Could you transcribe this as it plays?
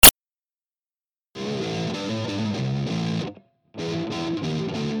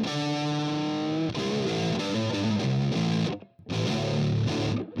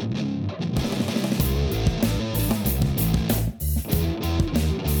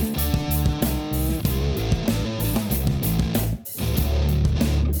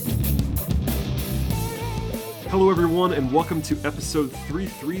Hello, everyone, and welcome to episode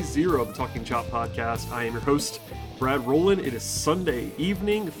 330 of the Talking Chop podcast. I am your host, Brad Rowland. It is Sunday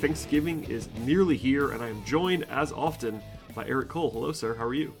evening. Thanksgiving is nearly here, and I am joined, as often, by Eric Cole. Hello, sir. How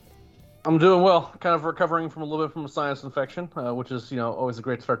are you? I'm doing well. Kind of recovering from a little bit from a sinus infection, which is, always a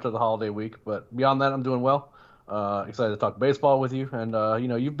great start to the holiday week. But beyond that, I'm doing well. Excited to talk baseball with you, and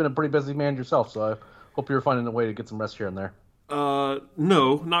you've been a pretty busy man yourself, so I hope you're finding a way to get some rest here and there.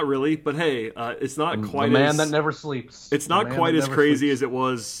 No, not really. But hey, it's not quite the man as that never sleeps. it's The not man quite that as never crazy sleeps. as it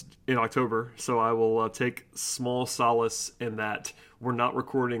was in October. So I will take small solace in that we're not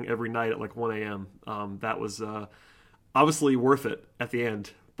recording every night at like 1 a.m. That was obviously worth it at the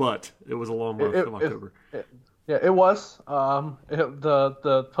end, but it was a long month It, of it, October. yeah, it was.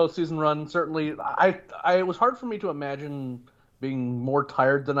 The postseason run certainly. It was hard for me to imagine being more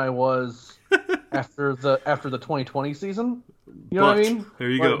tired than I was after the 2020 season. You know what I But mean? there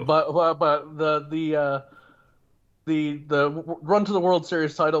you But go. but the run to the World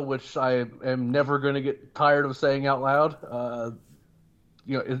Series title, which I am never going to get tired of saying out loud.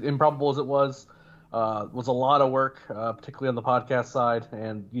 As improbable as it was a lot of work, particularly on the podcast side,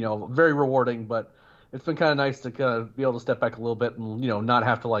 and very rewarding. But it's been kind of nice to kind of be able to step back a little bit and not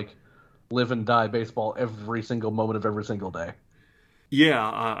have to like live and die baseball every single moment of every single day. Yeah,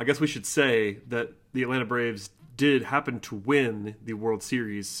 I guess we should say that the Atlanta Braves did happen to win the World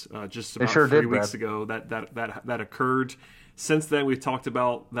Series just They about sure three did, weeks Brad. ago. That occurred. Since then, we've talked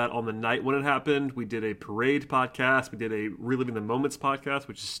about that on the night when it happened. We did a parade podcast. We did a reliving the moments podcast,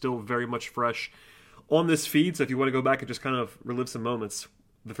 which is still very much fresh on this feed. So if you want to go back and just kind of relive some moments,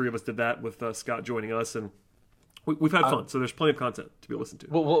 the three of us did that with Scott joining us, and we've had fun. So there's plenty of content to be listened to.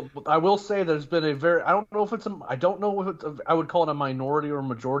 Well, I will say there's been a very I don't know if I would call it a minority or a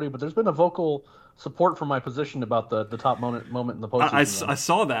majority, but there's been a vocal support for my position about the top moment in the postseason I run.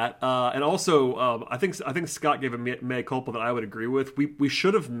 saw that, and also I think Scott gave a mea culpa that I would agree with. We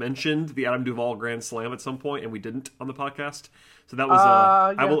should have mentioned the Adam Duvall Grand Slam at some point, and we didn't on the podcast. So that was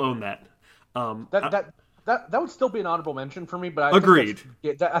I Yeah, will own that. that that that would still be an honorable mention for me, but Agreed.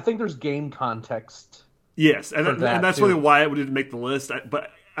 I think there's game context Yes, and for and that that's really too. why it didn't make the list. But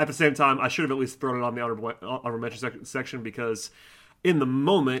at the same time, I should have at least thrown it on the honorable mention section because in the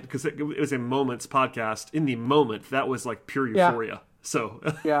moment, because it was a moments podcast, in the moment that was like pure Yeah, euphoria. So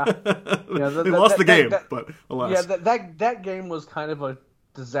yeah, yeah. they lost the game, but Yeah, alas. that game was kind of a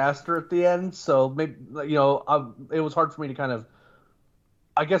disaster at the end. So maybe it was hard for me to kind of.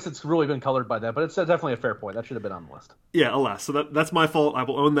 I guess it's really been colored by that, but it's definitely a fair point. That should have been on the list. Yeah, alas. So that's my fault. I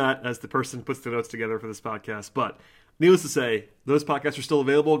will own that as the person who puts the notes together for this podcast. But needless to say, those podcasts are still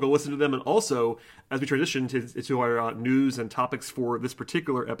available. Go listen to them. And also, as we transition to our news and topics for this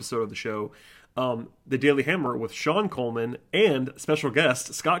particular episode of the show, the Daily Hammer with Sean Coleman and special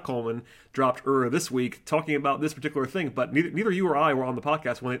guest Scott Coleman dropped earlier this week talking about this particular thing. But neither you or I were on the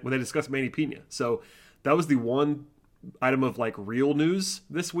podcast when they discussed Manny Pena. So that was the one item of like real news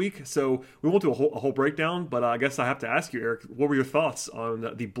this week. So we won't do a whole breakdown, but I guess I have to ask you, Eric, what were your thoughts on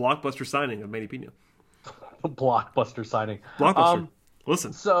the blockbuster signing of Manny Pena? Blockbuster signing. Blockbuster.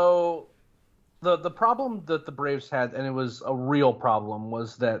 Listen, So the problem that the Braves had, and it was a real problem,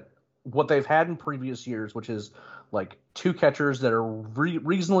 was that what they've had in previous years, which is like two catchers that are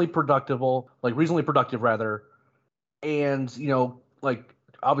reasonably productive rather, and like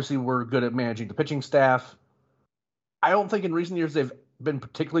obviously we're good at managing the pitching staff. I don't think in recent years they've been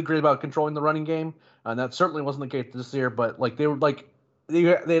particularly great about controlling the running game, and that certainly wasn't the case this year. But like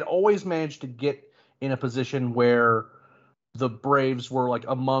they'd always managed to get in a position where the Braves were like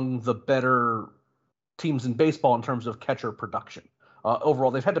among the better teams in baseball in terms of catcher production.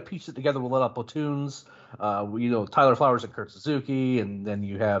 Overall, they've had to piece it together with a lot of platoons. Tyler Flowers and Kurt Suzuki, and then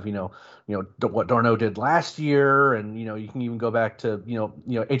you have what d'Arnaud did last year, and you can even go back to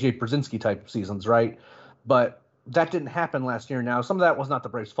AJ Brzezinski type seasons, right? But that didn't happen last year. Now, some of that was not the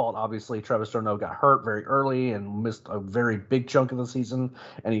Braves' fault. Obviously, Travis d'Arnaud got hurt very early and missed a very big chunk of the season,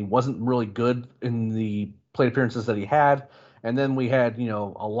 and he wasn't really good in the plate appearances that he had. And then we had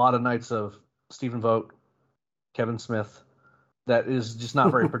a lot of nights of Stephen Vogt, Kevin Smith, that is just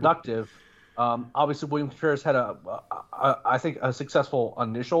not very productive. Obviously, William Contreras had I think, a successful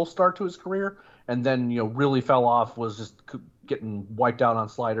initial start to his career, and then really fell off. Was just getting wiped out on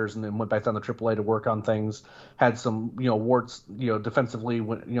sliders, and then went back down to AAA to work on things. Had some warts defensively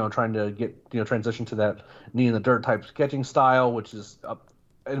when trying to get transition to that knee in the dirt type catching style, which is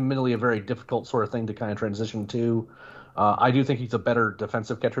admittedly a very difficult sort of thing to kind of transition to. I do think he's a better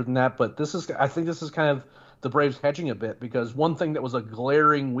defensive catcher than that, but I think this is kind of the Braves hedging a bit, because one thing that was a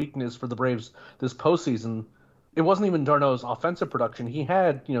glaring weakness for the Braves this postseason, it wasn't even d'Arnaud's offensive production. He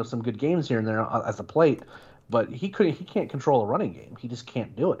had some good games here and there at the plate, but he can't control a running game. He just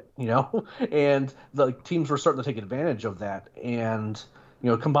can't do it, you know. And the teams were starting to take advantage of that, and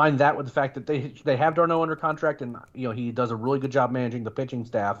combine that with the fact that they have Darno under contract, and he does a really good job managing the pitching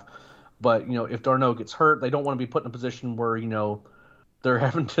staff. But if Darno gets hurt, they don't want to be put in a position where they're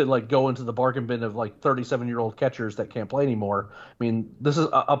having to like go into the bargain bin of like 37-year-old catchers that can't play anymore. I mean, this is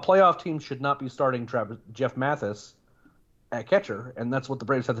a playoff team should not be starting Jeff Mathis at catcher, and that's what the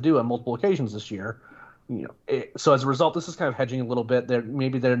Braves had to do on multiple occasions this year. So as a result, this is kind of hedging a little bit.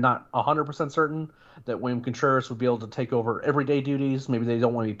 Maybe they're not 100% certain that William Contreras would be able to take over everyday duties. Maybe they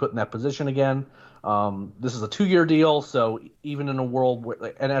don't want to be put in that position again. This is a 2-year deal, so even in a world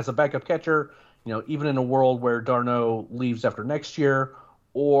where, and as a backup catcher, even in a world where Darno leaves after next year,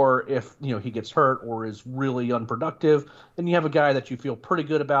 or if he gets hurt or is really unproductive, then you have a guy that you feel pretty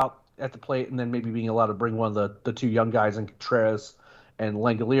good about at the plate, and then maybe being allowed to bring one of the two young guys in Contreras and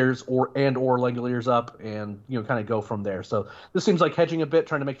Langoliers or Langoliers up, and kind of go from there. So this seems like hedging a bit,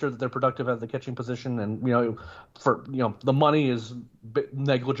 trying to make sure that they're productive at the catching position, and for the money is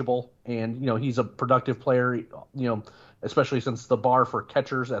negligible, and he's a productive player, especially since the bar for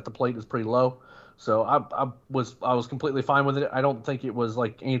catchers at the plate is pretty low. So I was completely fine with it. I don't think it was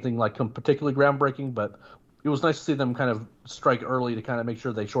like anything like particularly groundbreaking, but it was nice to see them kind of strike early to kind of make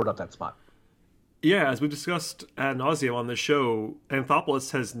sure they shored up that spot. Yeah, as we discussed ad nauseum on this show,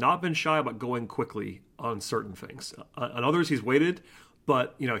 Anthopoulos has not been shy about going quickly on certain things. On others, he's waited,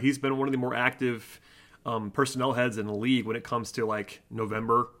 but he's been one of the more active personnel heads in the league when it comes to like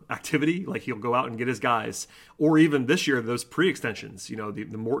November activity. Like he'll go out and get his guys, or even this year those pre-extensions.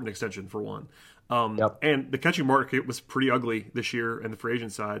 The Morton extension for one. Yep. And the catching market was pretty ugly this year in the free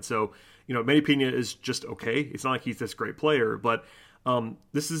agent side. So Manny Pena is just okay. It's not like he's this great player, but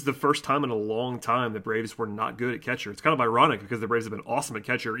this is the first time in a long time the Braves were not good at catcher. It's kind of ironic because the Braves have been awesome at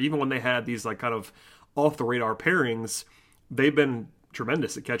catcher. Even when they had these like kind of off the radar pairings, they've been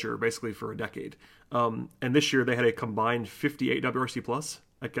tremendous at catcher basically for a decade. And this year they had a combined 58 WRC plus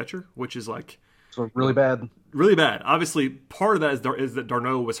at catcher, which is like so really bad. Really bad. Obviously, part of that is that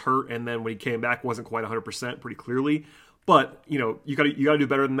Darno was hurt, and then when he came back, wasn't quite 100% pretty clearly. But you got to do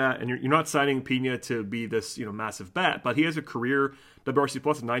better than that, and you're not signing Pena to be this massive bat. But he has a career WRC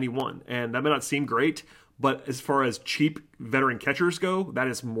plus of 91, and that may not seem great, but as far as cheap veteran catchers go, that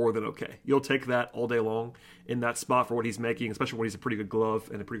is more than okay. You'll take that all day long in that spot for what he's making, especially when he's a pretty good glove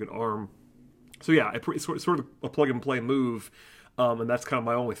and a pretty good arm. So yeah, it's sort of a plug and play move. And that's kind of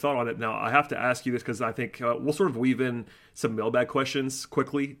my only thought on it. Now, I have to ask you this because I think we'll sort of weave in some mailbag questions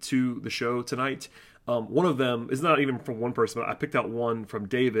quickly to the show tonight. One of them is not even from one person, but I picked out one from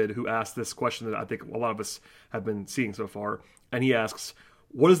David who asked this question that I think a lot of us have been seeing so far. And he asks,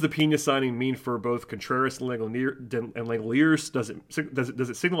 what does the Pena signing mean for both Contreras and Langoliers? Does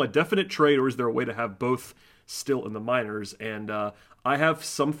it signal a definite trade, or is there a way to have both still in the minors? And I have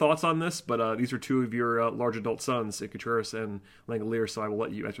some thoughts on this, but these are two of your large adult sons, Contreras and Langoliers, so I will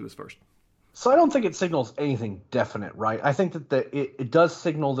let you answer this first. So I don't think it signals anything definite, right? I think that it does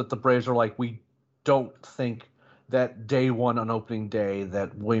signal that the Braves are like, we don't think that day one on opening day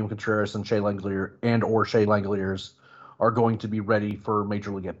that William Contreras and Shea Langoliers are going to be ready for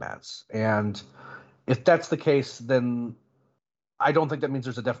major league at-bats. And if that's the case, then I don't think that means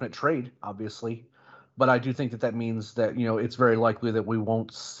there's a definite trade, obviously. But I do think that means that, it's very likely that we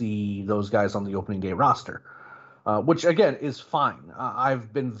won't see those guys on the opening day roster, which, again, is fine.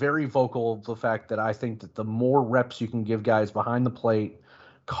 I've been very vocal of the fact that I think that the more reps you can give guys behind the plate,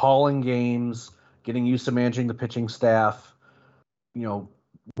 calling games, getting used to managing the pitching staff,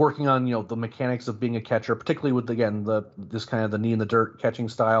 working on, the mechanics of being a catcher, particularly with, again, this kind of the knee in the dirt catching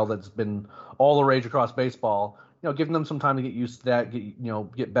style that's been all the rage across baseball. Giving them some time to get used to that,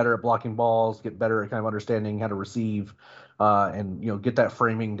 get better at blocking balls, get better at kind of understanding how to receive, and get that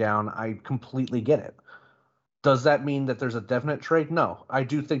framing down. I completely get it. Does that mean that there's a definite trade? No. I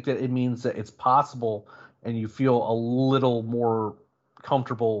do think that it means that it's possible, and you feel a little more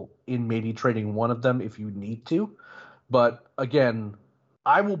comfortable in maybe trading one of them if you need to. But again,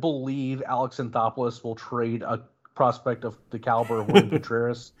 I will believe Alex Anthopoulos will trade a prospect of the caliber of William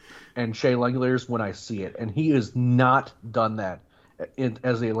Contreras and Shea Langoliers when I see it. And he has not done that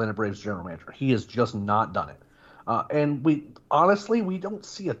as the Atlanta Braves general manager. He has just not done it. And we don't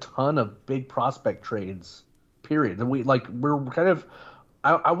see a ton of big prospect trades, period. And we're kind of,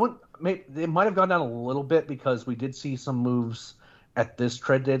 it might have gone down a little bit because we did see some moves at this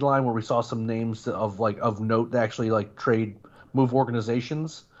trade deadline where we saw some names of note that actually trade move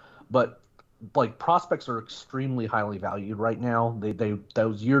organizations, but prospects are extremely highly valued right now. They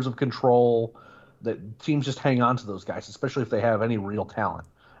those years of control that teams just hang on to those guys, especially if they have any real talent.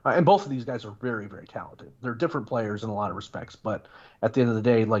 And both of these guys are very, very talented. They're different players in a lot of respects, but at the end of the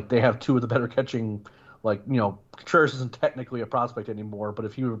day, like they have two of the better catching. Like Contreras isn't technically a prospect anymore, but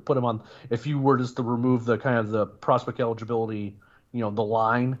if you put him on, if you were just to remove the kind of the prospect eligibility, the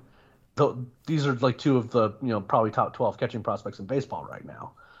line, these are like two of the probably top 12 catching prospects in baseball right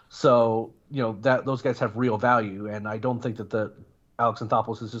now. So that those guys have real value, and I don't think that the Alex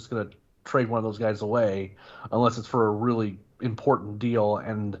Anthopoulos is just going to trade one of those guys away unless it's for a really important deal.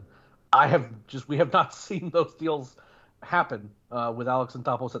 And we have not seen those deals happen with Alex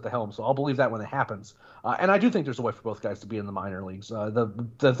Anthopoulos at the helm. So I'll believe that when it happens. And I do think there's a way for both guys to be in the minor leagues.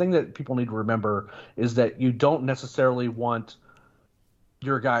 The thing that people need to remember is that you don't necessarily want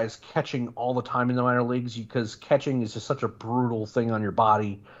your guys catching all the time in the minor leagues because catching is just such a brutal thing on your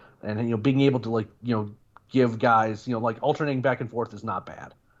body. And being able to give guys like alternating back and forth is not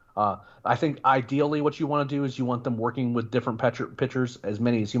bad. I think ideally what you want to do is you want them working with different pitchers, as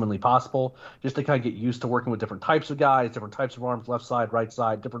many as humanly possible, just to kind of get used to working with different types of guys, different types of arms, left side, right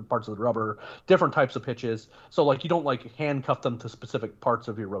side, different parts of the rubber, different types of pitches. So you don't handcuff them to specific parts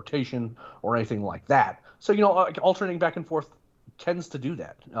of your rotation or anything like that. So alternating back and forth tends to do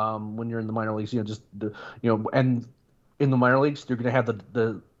that when you're in the minor leagues. And in the minor leagues you're going to have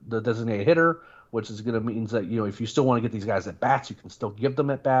the designated hitter, which is going to means that if you still want to get these guys at bats, you can still give them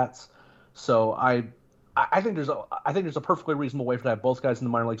at bats. So I think there's a perfectly reasonable way for to have both guys in the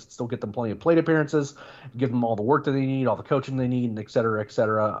minor leagues and still get them plenty of plate appearances, give them all the work that they need, all the coaching they need, and et cetera, et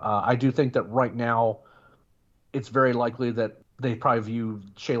cetera. I do think that right now it's very likely that they probably view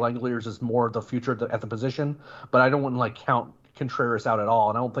Shea Langeliers as more the future at the position, but I don't want to count Contreras out at all,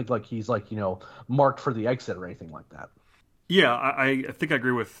 and I don't think he's marked for the exit or anything like that. Yeah, I think I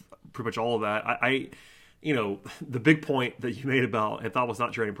agree with pretty much all of that. The big point that you made about Anthopoulos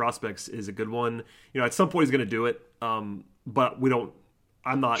not trading prospects is a good one. At some point he's going to do it, but we don't.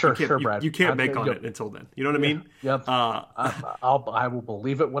 I'm not. Sure, Brad. You can't bank on it until then. You know what I mean? Yep. I will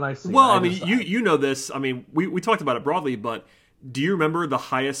believe it when I see it. Well, you know this. I mean, we talked about it broadly, but do you remember the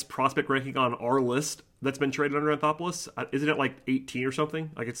highest prospect ranking on our list that's been traded under Anthopoulos? Isn't it 18 or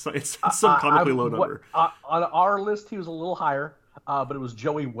something? It's some comically low number. On our list, he was a little higher, but it was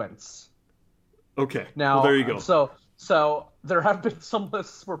Joey Wentz. Okay. Now, well, there you go. So there have been some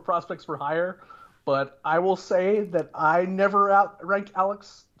lists where prospects were higher, but I will say that I never outranked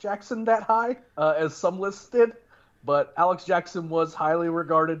Alex Jackson that high, as some lists did. But Alex Jackson was highly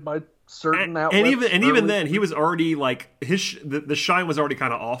regarded by certain outlets. And even then, he was already the shine was already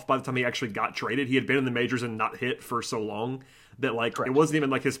kind of off by the time he actually got traded. He had been in the majors and not hit for so long that Correct. It wasn't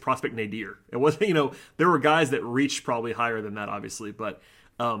even his prospect nadir. It wasn't there were guys that reached probably higher than that, obviously, but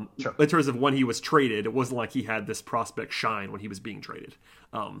sure. In terms of when he was traded, it wasn't like he had this prospect shine when he was being traded.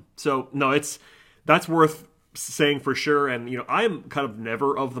 So no, that's worth saying for sure. And I am kind of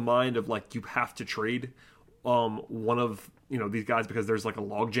never of the mind of you have to trade one of these guys because there's a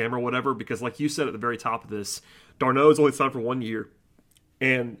log jam or whatever, because like you said at the very top of this, d'Arnaud is only signed for 1 year,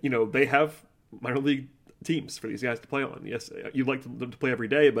 and they have minor league teams for these guys to play on. Yes, you'd like them to play every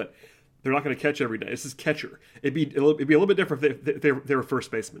day, but they're not going to catch every day. This is catcher. It'd be a little bit different if they were first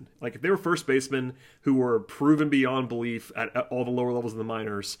baseman. If they were first baseman who were proven beyond belief at all the lower levels of the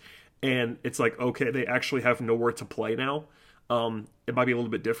minors, and it's okay, they actually have nowhere to play now. It might be a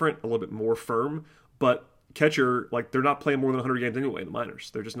little bit different, a little bit more firm, but catcher, they're not playing more than 100 games anyway in the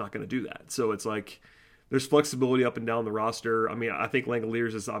minors. They're just not going to do that. So it's there's flexibility up and down the roster. I mean, I think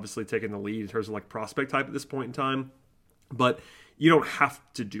Langeliers is obviously taking the lead in terms of prospect type at this point in time, but you don't have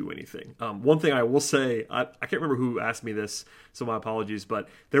to do anything. One thing I will say, I can't remember who asked me this, so my apologies, but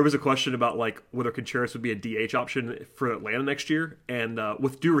there was a question about whether Contreras would be a DH option for Atlanta next year, and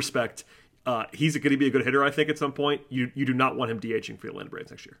with due respect, he's going to be a good hitter, I think, at some point. You do not want him DHing for the Atlanta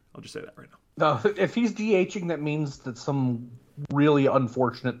Braves next year. I'll just say that right now. No, if he's DHing, that means that some really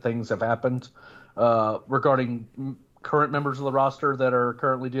unfortunate things have happened regarding current members of the roster that are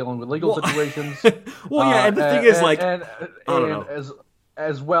currently dealing with legal situations. Well, yeah, and the thing is,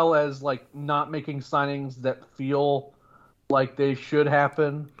 as well as not making signings that feel like they should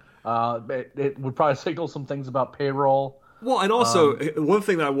happen. It would probably signal some things about payroll. Well, and also one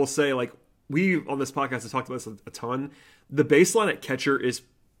thing that I will say, we on this podcast have talked about this a ton. The baseline at catcher is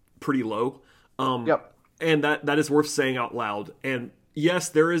pretty low. Yep. And that is worth saying out loud. And yes,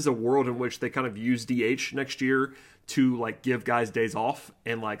 there is a world in which they kind of use DH next year to give guys days off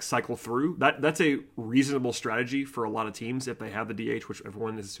and cycle through. That's a reasonable strategy for a lot of teams if they have the DH, which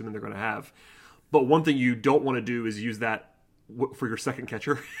everyone is assuming they're going to have. But one thing you don't want to do is use that for your second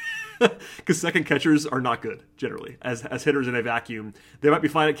catcher. because second catchers are not good generally as hitters in a vacuum. They might be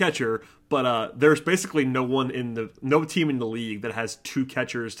fine at catcher, but there's basically no team in the league that has two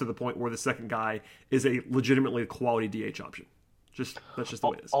catchers to the point where the second guy is a legitimately quality DH option. That's just the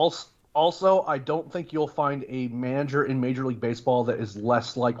way it is. Also, I don't think you'll find a manager in Major League Baseball that is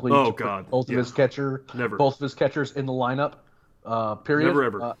less likely to put both of his catchers in the lineup. Period. Never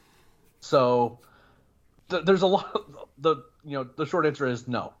ever. So there's a lot. The short answer is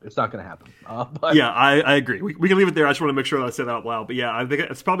no, it's not going to happen. But yeah, I agree. We can leave it there. I just want to make sure that I said that out loud. But yeah, I think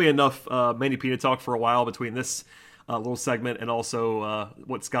it's probably enough Manny Pina talk for a while between this little segment and also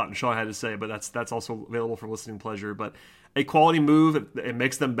what Scott and Shaw had to say. But that's also available for listening pleasure. But a quality move, it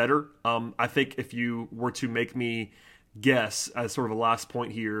makes them better. I think if you were to make me guess as sort of a last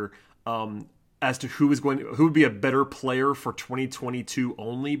point here, as to who would be a better player for 2022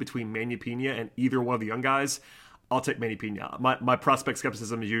 only between Manny Pina and either one of the young guys, I'll take Manny Pina. My prospect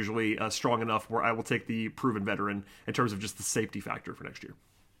skepticism is usually strong enough where I will take the proven veteran in terms of just the safety factor for next year.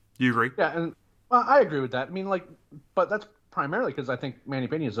 Do you agree? Yeah, and I agree with that. I mean, but that's primarily because I think Manny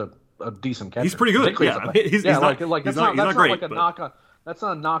Pina is a decent catcher. He's pretty good. Yeah, he's not great. That's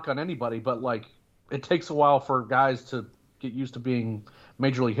not a knock on anybody, but like it takes a while for guys to get used to being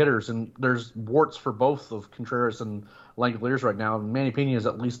major league hitters, and there's warts for both of Contreras and Langeliers right now, and Manny Pina has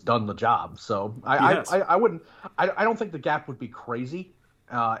at least done the job. So I don't think the gap would be crazy,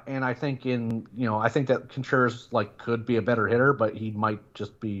 and I think I think that Contreras could be a better hitter, but he might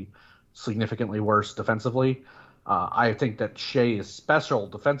just be significantly worse defensively. I think that Shea is special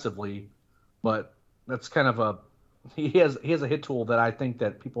defensively, but that's kind of he has a hit tool that I think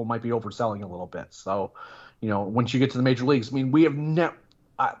that people might be overselling a little bit. So, once you get to the major leagues, I mean, we have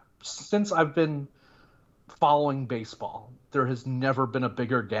since I've been following baseball, there has never been a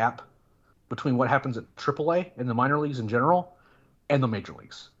bigger gap between what happens at AAA in the minor leagues in general and the major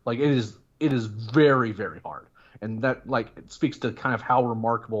leagues. Like it is very, very hard. And that it speaks to kind of how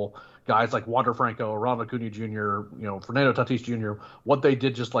remarkable guys like Wander Franco, Ronald Acuna Jr., Fernando Tatis Jr., what they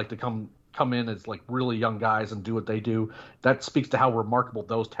did just to come in as really young guys and do what they do. That speaks to how remarkable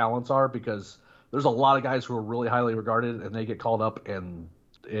those talents are, because there's a lot of guys who are really highly regarded and they get called up and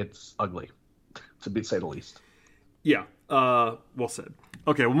it's ugly, to say the least. Yeah, well said.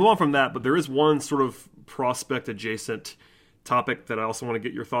 Okay, we'll move on from that, but there is one sort of prospect adjacent topic that I also want to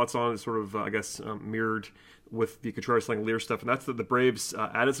get your thoughts on. It's sort of, mirrored with the Contreras Langeliers stuff, and that's that the Braves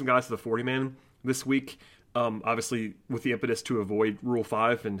added some guys to the 40-man this week, obviously with the impetus to avoid Rule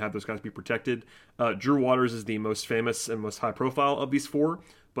 5 and have those guys be protected. Drew Waters is the most famous and most high-profile of these four,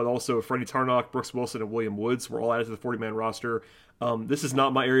 but also Freddie Tarnok, Brooks Wilson, and William Woods were all added to the 40-man roster. This is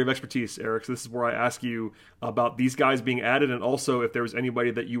not my area of expertise, Eric, so this is where I ask you about these guys being added, and also if there was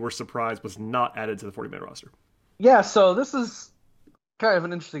anybody that you were surprised was not added to the 40-man roster. Yeah, so this is kind of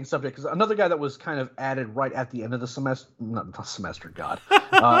an interesting subject, because another guy that was kind of added right at the end of the semester, not the semester, God,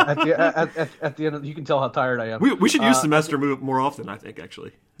 at the end of, you can tell how tired I am. We should use semester more often, I think,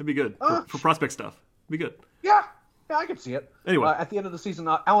 actually. That'd be good for prospect stuff. It'd be good. Yeah, I can see it. Anyway. At the end of the season,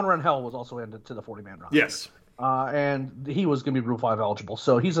 Alan Rangel was also added to the 40-man roster. Yes. And he was going to be Rule 5 eligible.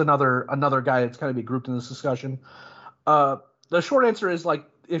 So he's another guy that's kind of be grouped in this discussion. The short answer is,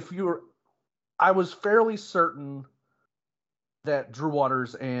 I was fairly certain that Drew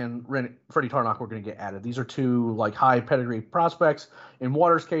Waters and Freddie Tarnok were going to get added. These are two high pedigree prospects. In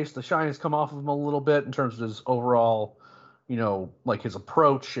Waters' case, the shine has come off of him a little bit in terms of his overall, his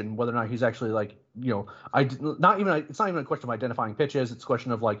approach and whether or not he's actually it's not even a question of identifying pitches. It's a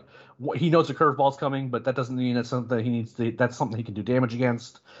question of he knows a curveball's coming, but that doesn't mean that's something that's something he can do damage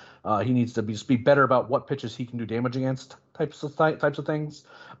against. He needs to be better about what pitches he can do damage against, types of things.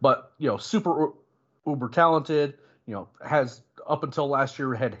 But super uber talented. Has up until last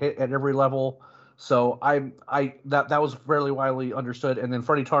year had hit at every level. So that was fairly widely understood. And then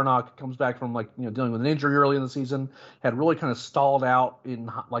Freddie Tarnok comes back from dealing with an injury early in the season, had really kind of stalled out in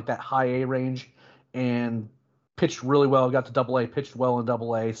that high A range, and pitched really well. Got to Double A, pitched well in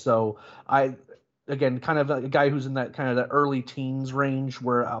Double A. So again, kind of a guy who's in that kind of that early teens range,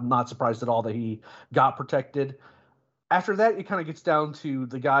 where I'm not surprised at all that he got protected. After that, it kind of gets down to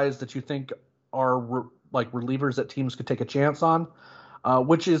the guys that you think are relievers that teams could take a chance on,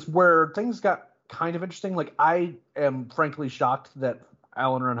 which is where things got kind of interesting. I am frankly shocked that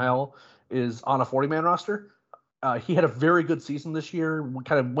Alan Rangel is on a 40-man roster. He had a very good season this year,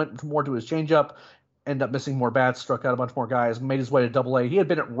 kind of went more to his changeup, ended up missing more bats, struck out a bunch more guys, made his way to Double A. He had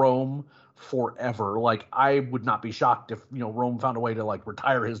been at Rome forever. I would not be shocked if Rome found a way to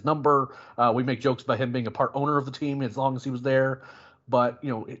retire his number. We make jokes about him being a part owner of the team as long as he was there. But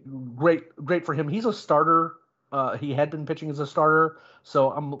great for him. He's a starter He had been pitching as a starter,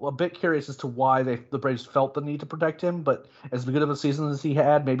 so I'm a bit curious as to why the Braves felt the need to protect him. But as good of a season as he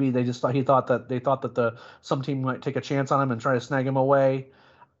had, maybe they thought that some team might take a chance on him and try to snag him away.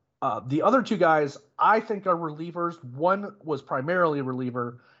 The other two guys I think are relievers. One was primarily a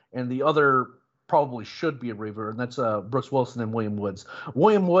reliever, and the other probably should be a reliever, and that's Brooks Wilson and William Woods.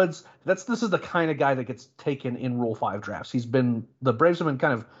 William Woods, this is the kind of guy that gets taken in Rule 5 drafts. The Braves have been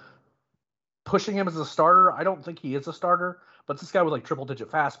kind of pushing him as a starter. I don't think he is a starter, but this guy with like triple digit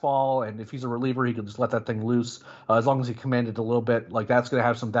fastball, and if he's a reliever, he can just let that thing loose as long as he commanded a little bit. Like that's going to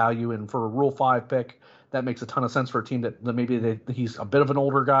have some value, and for a Rule 5 pick, that makes a ton of sense for a team that maybe he's a bit of an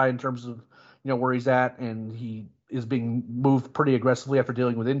older guy in terms of where he's at, and he is being moved pretty aggressively after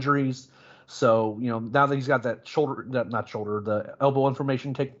dealing with injuries. So, now that he's got the elbow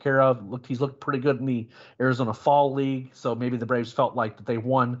inflammation taken care of, he's looked pretty good in the Arizona Fall League. So maybe the Braves felt like that they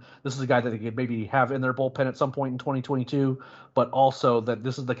won. This is a guy that they could maybe have in their bullpen at some point in 2022, but also that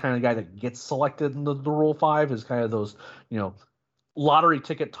this is the kind of guy that gets selected in the Rule 5 is kind of those, lottery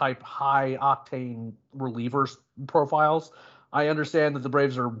ticket type high octane relievers profiles. I understand that the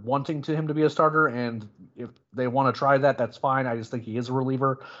Braves are wanting him to be a starter, and if they want to try that, that's fine. I just think he is a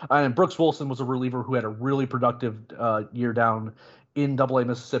reliever. And Brooks Wilson was a reliever who had a really productive year down in Double-A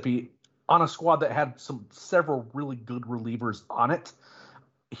Mississippi on a squad that had several really good relievers on it.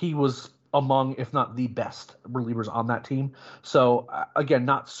 He was among, if not the best relievers on that team. So again,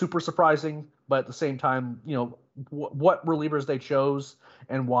 not super surprising, but at the same time, what relievers they chose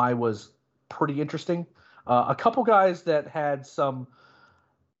and why was pretty interesting. A couple guys that had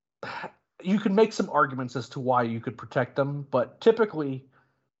you can make some arguments as to why you could protect them, but typically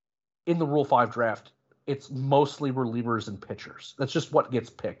in the Rule 5 draft, it's mostly relievers and pitchers. That's just what gets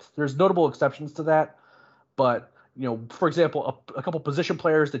picked. There's notable exceptions to that, but for example, a couple position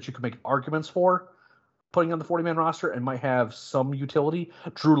players that you could make arguments for putting on the 40-man roster and might have some utility.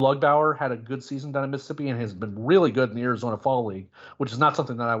 Drew Lugbauer had a good season down in Mississippi and has been really good in the Arizona Fall League, which is not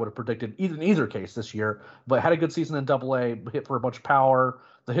something that I would have predicted in either case this year, but had a good season in Double-A, hit for a bunch of power.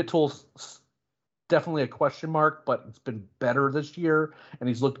 The hit tool's definitely a question mark, but it's been better this year, and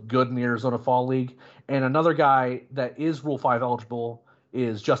he's looked good in the Arizona Fall League. And another guy that is Rule 5 eligible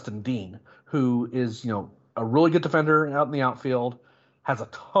is Justin Dean, who is, a really good defender out in the outfield, has a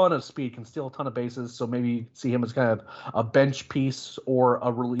ton of speed, can steal a ton of bases. So maybe you see him as kind of a bench piece or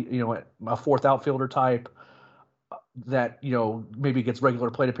a fourth outfielder type that, maybe gets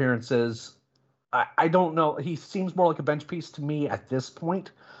regular plate appearances. I don't know. He seems more like a bench piece to me at this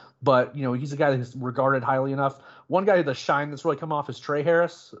point, but, he's a guy that's regarded highly enough. One guy, the shine that's really come off is Trey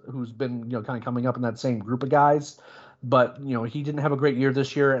Harris, who's been, kind of coming up in that same group of guys. But, he didn't have a great year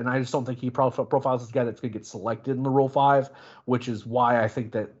this year, and I just don't think he profiles as a guy that's going to get selected in the Rule 5, which is why I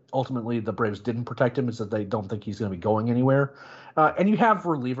think that ultimately the Braves didn't protect him, is that they don't think he's going to be going anywhere. And you have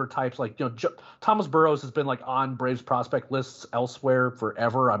reliever types like, Thomas Burrows has been like on Braves prospect lists elsewhere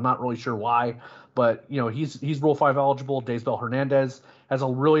forever. I'm not really sure why, but, he's Rule 5 eligible. Daysbel Hernandez has a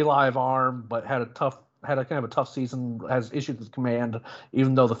really live arm, but had a kind of a tough season, has issues with command,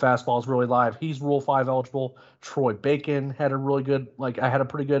 even though the fastball is really live. He's Rule 5 eligible. Troy Bacon had a really good,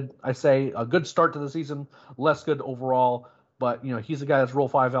 a good start to the season, less good overall, but, he's a guy that's Rule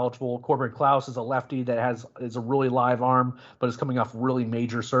 5 eligible. Corbin Klaus is a lefty that is a really live arm, but is coming off really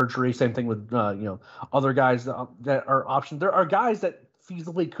major surgery. Same thing with, other guys that are options. There are guys that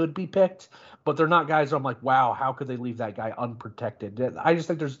feasibly could be picked, but they're not guys that I'm like, wow, how could they leave that guy unprotected? I just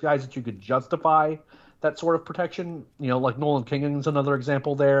think there's guys that you could justify that sort of protection, like Nolan Kingan's another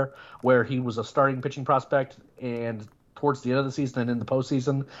example there, where he was a starting pitching prospect, and towards the end of the season and in the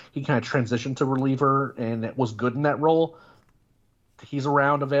postseason, he kind of transitioned to reliever and it was good in that role. He's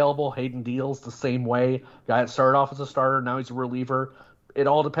around, available. Hayden Deal's the same way. Guy that started off as a starter, now he's a reliever. It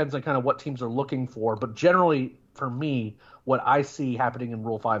all depends on kind of what teams are looking for, but generally, for me, what I see happening in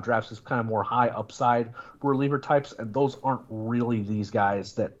Rule 5 drafts is kind of more high upside reliever types, and those aren't really these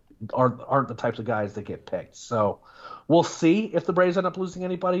guys that aren't the types of guys that get picked. So we'll see if the Braves end up losing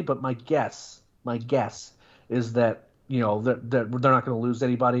anybody, but my guess is that, that they're not going to lose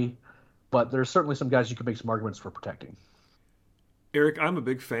anybody, but there's certainly some guys you can make some arguments for protecting. Eric, I'm a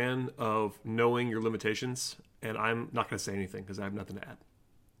big fan of knowing your limitations, and I'm not going to say anything because I have nothing to add.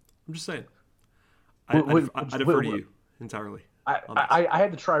 I'm just saying. I defer to you entirely. I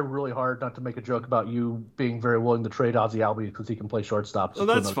had to try really hard not to make a joke about you being very willing to trade Ozzie Albies because he can play shortstop. So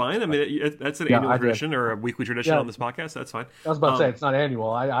that's fine. I mean, that's an annual tradition or a weekly tradition on this podcast. That's fine. I was about to say it's not annual.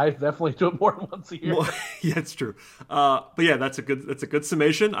 I definitely do it more than once a year. Well, yeah, it's true. But yeah, that's a good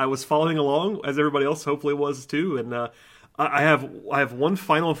summation. I was following along as everybody else hopefully was too. And I have one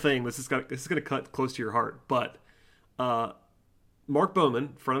final thing. This is going to cut close to your heart, but Mark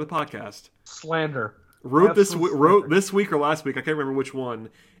Bowman, friend of the podcast, slander. Wrote this week or last week, I can't remember which one.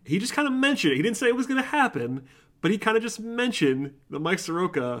 He just kind of mentioned it. He didn't say it was going to happen, but he kind of just mentioned that Mike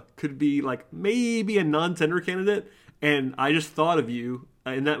Soroka could be like maybe a non-tender candidate. And I just thought of you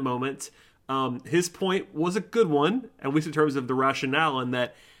in that moment. His point was a good one, at least in terms of the rationale, and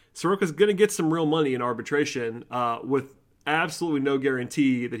that Soroka's going to get some real money in arbitration with absolutely no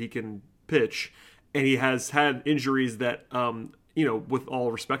guarantee that he can pitch. And he has had injuries that, with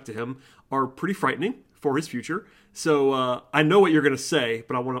all respect to him, are pretty frightening for his future. So I know what you're going to say,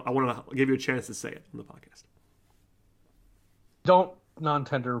 but I want to give you a chance to say it on the podcast. Don't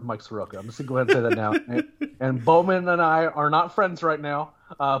non-tender Mike Soroka. I'm just going to go ahead and say that now. And Bowman and I are not friends right now.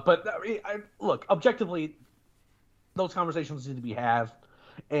 But look, objectively, those conversations need to be had.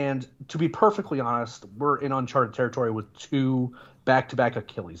 And to be perfectly honest, we're in uncharted territory with 2 back-to-back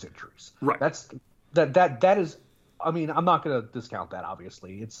Achilles injuries. Right. That is. I mean, I'm not going to discount that.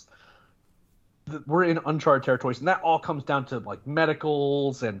 Obviously, we're in uncharted territories, and that all comes down to like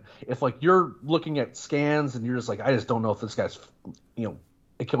medicals. And if like you're looking at scans and you're just like, I just don't know if this guy's,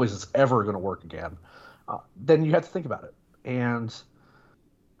 Achilles is ever going to work again, then you have to think about it. And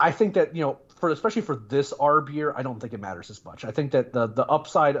I think that especially for this ARB year, I don't think it matters as much. I think that the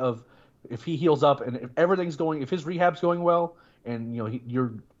upside of if he heals up and if his rehab's going well, and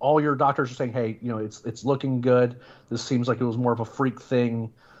all your doctors are saying, hey, it's looking good. This seems like it was more of a freak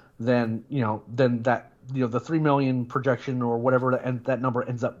thing than that the 3 million projection or whatever that number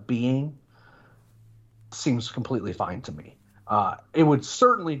ends up being seems completely fine to me. It would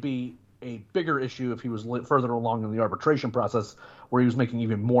certainly be a bigger issue if he was further along in the arbitration process where he was making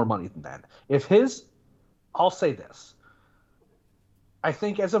even more money than that. I'll say this. I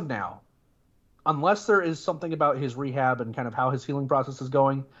think as of now, unless there is something about his rehab and kind of how his healing process is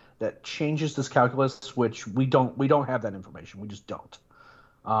going that changes this calculus, which we don't have that information. We just don't.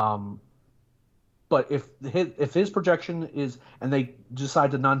 But if his projection is, and they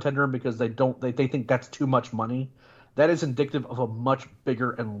decide to non-tender him because they think that's too much money, that is indicative of a much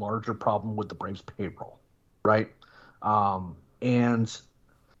bigger and larger problem with the Braves payroll, right? And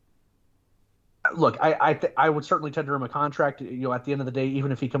look, I would certainly tender him a contract. At the end of the day,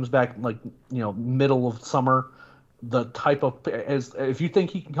 even if he comes back middle of summer, the type of if you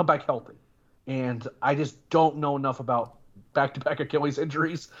think he can come back healthy, and I just don't know enough about back-to-back Achilles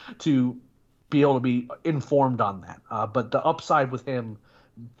injuries to be able to be informed on that. But the upside with him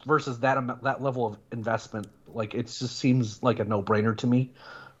versus that level of investment, like it just seems like a no-brainer to me.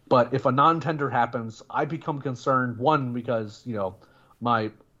 But if a non-tender happens, I become concerned. One, because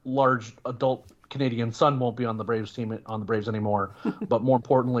my large adult Canadian son won't be on the Braves team anymore. But more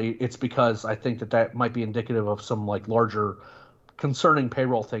importantly, it's because I think that might be indicative of some like larger concerning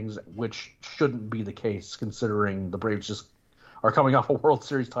payroll things, which shouldn't be the case considering the Braves just are coming off a World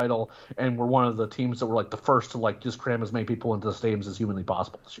Series title, and we're one of the teams that were like the first to like just cram as many people into the stadiums as humanly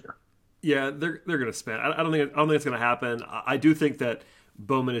possible this year. Yeah, they're going to spend. I don't think it's going to happen. I do think that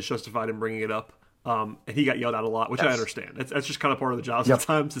Bowman is justified in bringing it up. And he got yelled at a lot, which I understand. That's just kind of part of the job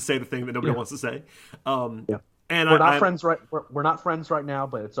sometimes to say the thing that nobody wants to say. And we're not friends right. We're not friends right now,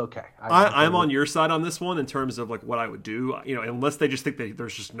 but it's okay. I'm on your side on this one in terms of like what I would do. Unless they just think that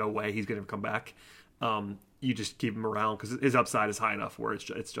there's just no way he's going to come back. You just keep him around because his upside is high enough where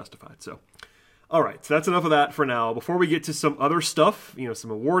it's justified. So, all right. So that's enough of that for now. Before we get to some other stuff,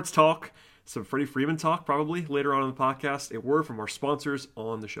 some awards talk, some Freddie Freeman talk, probably later on in the podcast, a word from our sponsors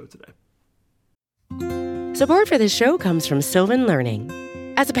on the show today. Support for this show comes from Sylvan Learning.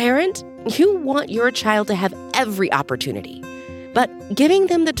 As a parent, you want your child to have every opportunity, but giving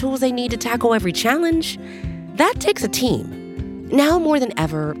them the tools they need to tackle every challenge, that takes a team. Now more than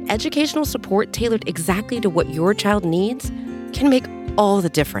ever, educational support tailored exactly to what your child needs can make all the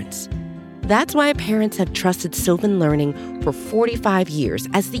difference. That's why parents have trusted Sylvan Learning for 45 years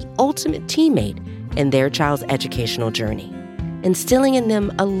as the ultimate teammate in their child's educational journey, instilling in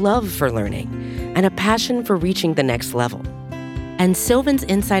them a love for learning and a passion for reaching the next level. And Sylvan's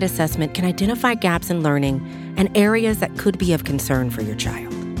Insight Assessment can identify gaps in learning and areas that could be of concern for your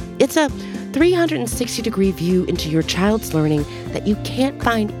child. It's a 360-degree view into your child's learning that you can't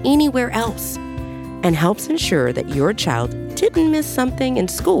find anywhere else, and helps ensure that your child didn't miss something in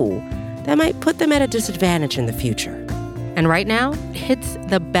school that might put them at a disadvantage in the future. And right now, it's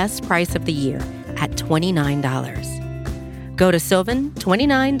the best price of the year at $29. Go to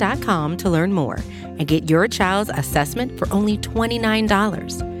sylvan29.com to learn more and get your child's assessment for only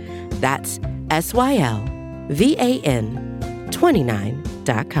 $29. That's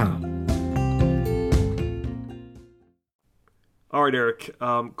SYLVAN29.com. All right, Eric.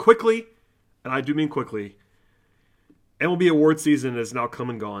 Quickly, and I do mean quickly, MLB award season is now come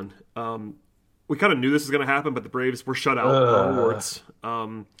and gone. We kind of knew this was going to happen, but the Braves were shut out on awards.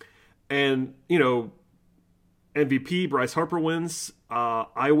 And, you know, MVP, Bryce Harper wins.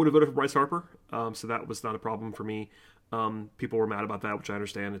 I would have voted for Bryce Harper, so that was not a problem for me. People were mad about that, which I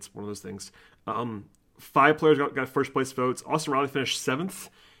understand. It's one of those things. 5 players got first place votes. Austin Riley finished 7th.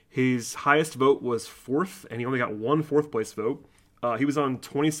 His highest vote was 4th, and he only got 1 4th place vote. He was on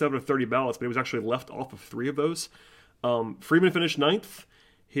 27 of 30 ballots, but he was actually left off of 3 of those. Freeman finished 9th.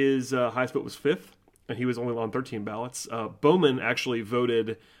 His highest vote was 5th, and he was only on 13 ballots. Bowman actually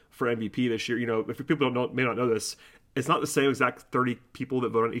voted for MVP this year. You know, if people may not know this, it's not the same exact 30 people that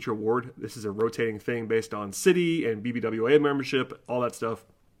vote on each award. This is a rotating thing based on city and BBWA membership, all that stuff.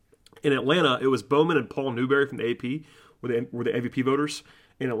 In Atlanta, it was Bowman and Paul Newberry from the AP were the MVP voters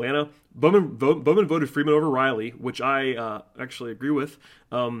in Atlanta. Bowman voted Freeman over Riley, which I actually agree with.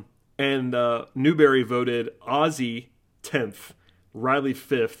 And Newberry voted Ozzie 10th, Riley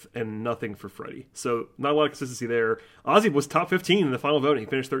 5th, and nothing for Freddie. So not a lot of consistency there. Ozzie was top 15 in the final vote, and he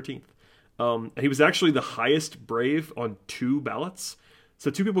finished 13th. And he was actually the highest Brave on 2 ballots.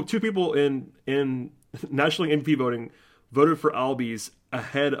 So two people in National League MVP voting voted for Albies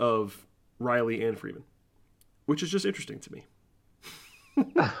ahead of Riley and Freeman, which is just interesting to me. He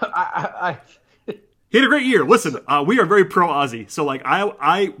had a great year. Listen, we are very pro Ozzie. So like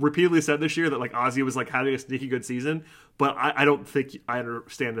I repeatedly said this year that like Ozzie was like having a sneaky good season, but I don't think I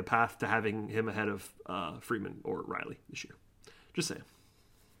understand the path to having him ahead of Freeman or Riley this year. Just saying.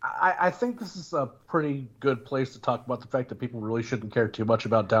 I think this is a pretty good place to talk about the fact that people really shouldn't care too much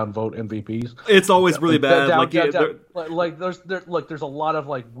about downvote MVPs. It's always really bad. There's a lot of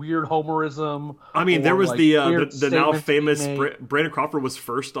like weird homerism. I mean, there was like the now famous Brandon Crawford was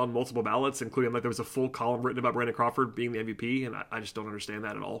first on multiple ballots, including like there was a full column written about Brandon Crawford being the MVP, and I just don't understand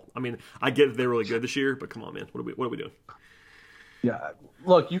that at all. I mean, I get that they're really good this year, but come on, man, what are we doing? Yeah,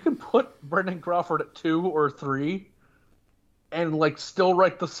 look, you can put Brandon Crawford at 2 or 3. And like still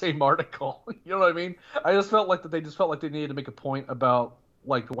write the same article. You know what I mean? I just felt like they needed to make a point about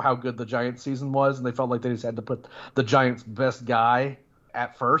like how good the Giants season was, and they felt like they just had to put the Giants' best guy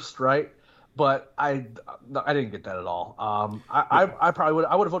at first, right? But I didn't get that at all. I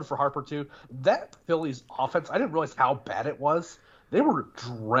would have voted for Harper too. That Phillies offense, I didn't realize how bad it was. They were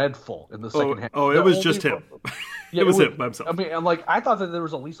dreadful in the second half. Oh, it was just him. Yeah, it was him by himself. I mean, like I thought that there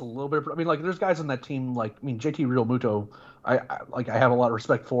was at least a little bit. I mean, like there's guys on that team, like I mean, JT Realmuto, I have a lot of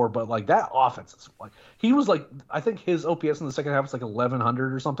respect for, but like that offense is like he was like I think his OPS in the second half was like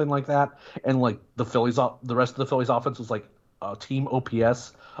 1100 or something like that, and like the rest of the Phillies offense was like a team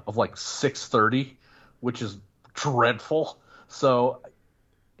OPS of like 630, which is dreadful. So,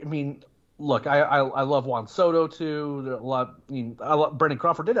 I mean. Look, I love Juan Soto too. Brandon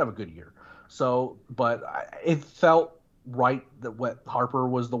Crawford did have a good year. So, but it felt right that Harper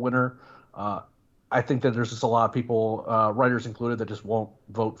was the winner. I think that there's just a lot of people, writers included, that just won't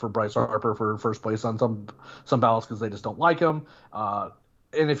vote for Bryce Harper for first place on some ballots because they just don't like him.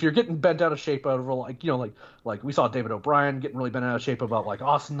 And if you're getting bent out of shape over like we saw David O'Brien getting really bent out of shape about like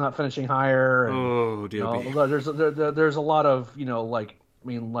Austin not finishing higher. And, there's a lot of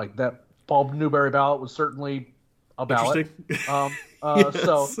that. Paul Newberry ballot was certainly a ballot. Yes.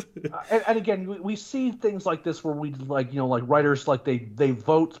 So, and again, we see things like this where we writers they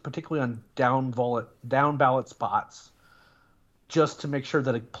vote particularly on down ballot spots just to make sure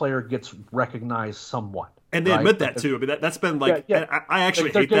that a player gets recognized somewhat. And they admit that too. I mean, that's been like I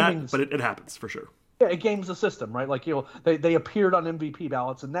actually hate that, but it happens for sure. Yeah, it games the system, right? Like they appeared on MVP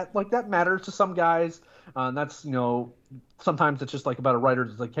ballots, and that matters to some guys. And that's sometimes it's just like about a writer.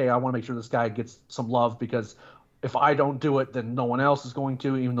 It's like, hey, I want to make sure this guy gets some love because if I don't do it, then no one else is going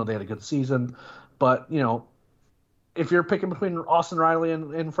to, even though they had a good season. But if you're picking between Austin Riley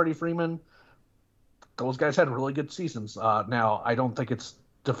and Freddie Freeman, those guys had really good seasons. Now I don't think it's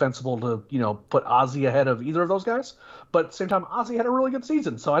defensible to put Ozzie ahead of either of those guys, but at the same time Ozzie had a really good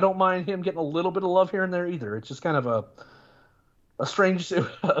season, so I don't mind him getting a little bit of love here and there either. It's just kind of a strange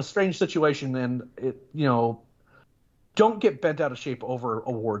situation, and it don't get bent out of shape over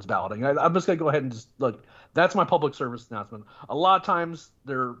awards balloting. I'm just gonna go ahead and just look. That's my public service announcement. A lot of times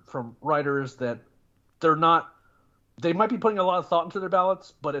they're from writers that they might be putting a lot of thought into their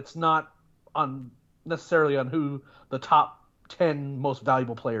ballots, but it's not necessarily on who the top 10 most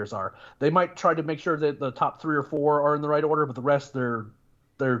valuable players are. They might try to make sure that the top 3 or 4 are in the right order, but the rest they're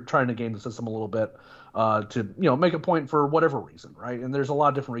trying to game the system a little bit to make a point for whatever reason, right? And there's a lot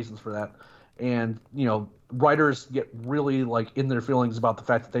of different reasons for that. And writers get really like in their feelings about the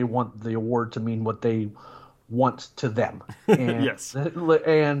fact that they want the award to mean what they want to them. And, Yes.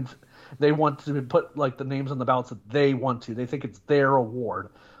 And they want to put like the names on the ballots that they want to. They think it's their award.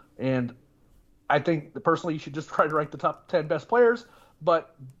 And I think that personally you should just try to rank the top 10 best players,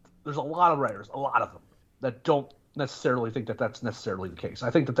 but there's a lot of writers, a lot of them, that don't necessarily think that that's necessarily the case. I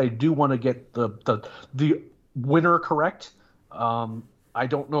think that they do want to get the winner correct. I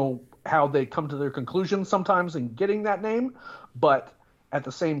don't know how they come to their conclusions sometimes in getting that name, but at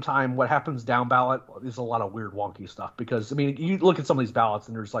the same time, what happens down ballot is a lot of weird, wonky stuff. Because, I mean, you look at some of these ballots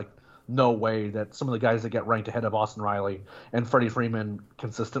and there's like no way that some of the guys that get ranked ahead of Austin Riley and Freddie Freeman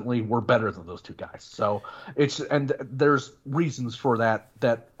consistently were better than those two guys. So and there's reasons for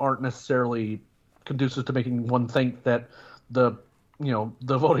that aren't necessarily conducive to making one think that the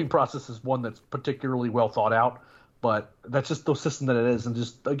voting process is one that's particularly well thought out. But that's just the system that it is, and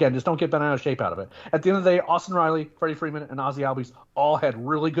just don't get bent out of shape out of it. At the end of the day, Austin Riley, Freddie Freeman, and Ozzie Albies all had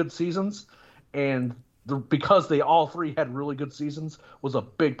really good seasons, and because they all three had really good seasons was a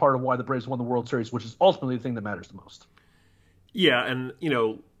big part of why the Braves won the World Series, which is ultimately the thing that matters the most. Yeah, and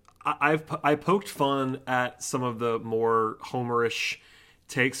I poked fun at some of the more homerish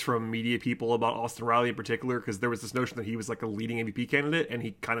takes from media people about Austin Riley in particular, because there was this notion that he was like a leading MVP candidate, and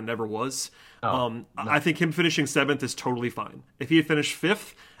he kind of never was. No. I think him finishing 7th is totally fine. If he had finished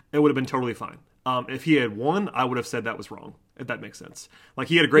 5th, it would have been totally fine. If he had won, I would have said that was wrong, if that makes sense. Like,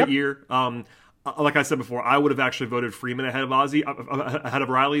 he had a great year. Like I said before, I would have actually voted Freeman ahead of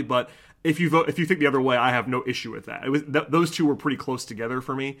Riley, but if you think the other way, I have no issue with that. Those two were pretty close together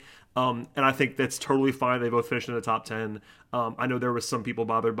for me, and I think that's totally fine. They both finished in the top 10. I know there was some people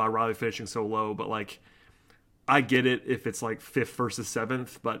bothered by Riley finishing so low, but like, I get it if it's like 5th versus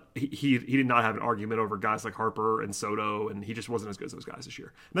 7th, but he did not have an argument over guys like Harper and Soto, and he just wasn't as good as those guys this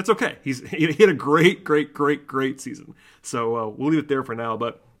year. And that's okay. He had a great season. So we'll leave it there for now,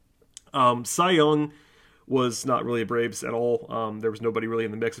 but Cy Young was not really a Braves at all. There was nobody really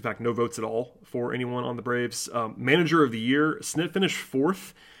in the mix. In fact, no votes at all for anyone on the Braves. Manager of the year, Snit finished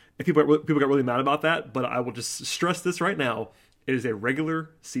 4th. And people got really mad about that, but I will just stress this right now. It is a regular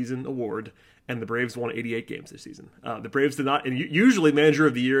season award, and the Braves won 88 games this season. The Braves did not, and usually Manager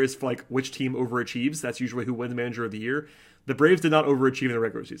of the Year is for like which team overachieves. That's usually who wins Manager of the Year. The Braves did not overachieve in the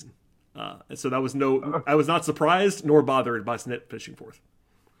regular season. And so that was I was not surprised nor bothered by Snit finishing 4th.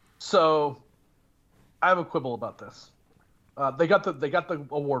 So, I have a quibble about this. They got the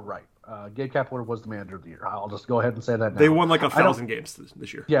award right. Gabe Kapler was the Manager of the Year. I'll just go ahead and say that now. They won like 1,000 games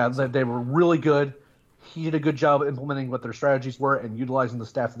this year. Yeah, they were really good. He did a good job of implementing what their strategies were and utilizing the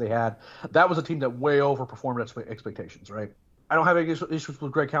staff that they had. That was a team that way overperformed expectations, right? I don't have any issues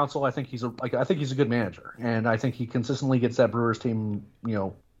with Greg Counsell. I think he's a good manager, and I think he consistently gets that Brewers team,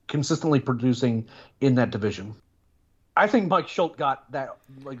 consistently producing in that division. I think Mike Schultz got that.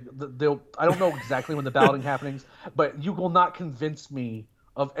 Like, I don't know exactly when the balloting happenings, but you will not convince me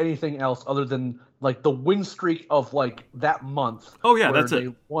of anything else other than like the win streak of like that month. Oh yeah, that's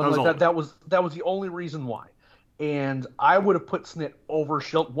it. That was the only reason why. And I would have put Snit over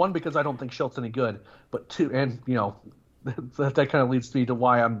Schultz, one, because I don't think Schultz any good, but two, and that kind of leads me to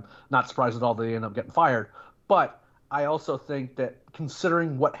why I'm not surprised at all they end up getting fired. But I also think that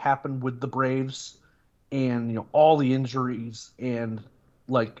considering what happened with the Braves and all the injuries and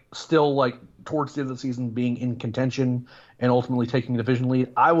like still like towards the end of the season being in contention and ultimately taking the division lead,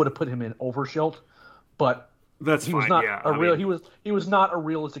 I would have put him in over Schultz. But that's he fine. Was not he was not a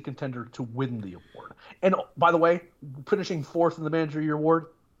realistic contender to win the award. And by the way, finishing 4th in the Manager of the Year award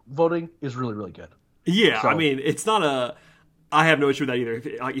voting is really, really good. Yeah, so, I mean, it's not a. I have no issue with that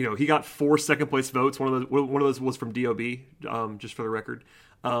either. He got 4 second place votes. One of those was from DOB, just for the record.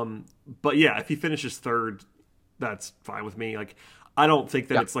 But yeah, if he finishes 3rd, that's fine with me. Like, I don't think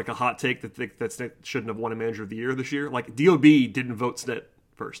that it's like a hot take that Snit shouldn't have won a Manager of the Year this year. Like, DOB didn't vote Snit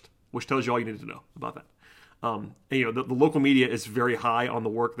first, which tells you all you need to know about that. And, the local media is very high on the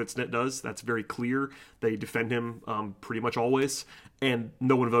work that Snit does. That's very clear. They defend him pretty much always, and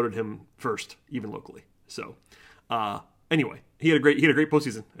no one voted him first, even locally. So, anyway, he had a great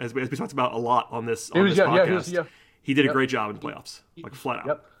postseason, as we talked about a lot on this podcast. He did a great job in the playoffs, like flat out.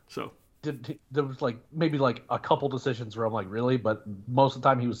 Yep. So there was like maybe like a couple decisions where I'm like, really? But most of the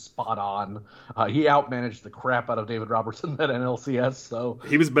time he was spot on. He outmanaged the crap out of David Robertson in that NLCS. So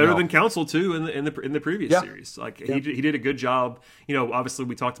he was better than Counsell too in the previous series. Like he did a good job. Obviously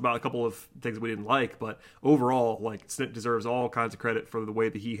we talked about a couple of things we didn't like, but overall, like, Snit deserves all kinds of credit for the way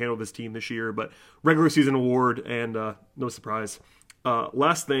that he handled this team this year. But regular season award, and no surprise.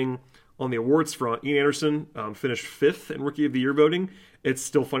 Last thing on the awards front, Ian Anderson finished 5th in Rookie of the Year voting. It's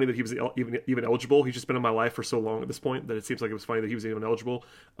still funny that he was even eligible. He's just been in my life for so long at this point that it seems like it was funny that he was even eligible.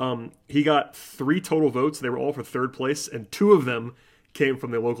 He got 3 total votes. They were all for 3rd place, and 2 of them came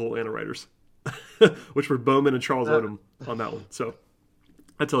from the local Atlanta writers, which were Bowman and Charles Odom on that one. So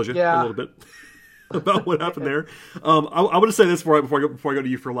that tells you a little bit about what happened there. I want to say this before I go to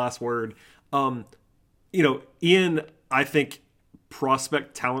you for last word. Ian, I think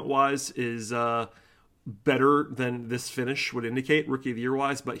prospect talent-wise is better than this finish would indicate, Rookie of the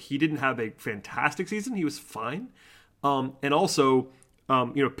Year-wise, but he didn't have a fantastic season. He was fine. And also,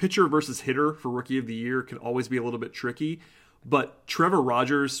 pitcher versus hitter for Rookie of the Year can always be a little bit tricky, but Trevor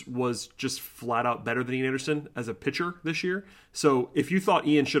Rogers was just flat out better than Ian Anderson as a pitcher this year. So if you thought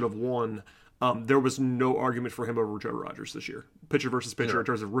Ian should have won, there was no argument for him over Trevor Rogers this year. Pitcher versus pitcher in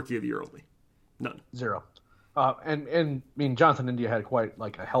terms of Rookie of the Year only. None. 0. And I mean, Jonathan India had quite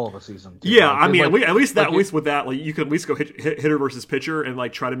like a hell of a season too. Yeah, I mean, at least with that, like you could at least go hitter versus pitcher and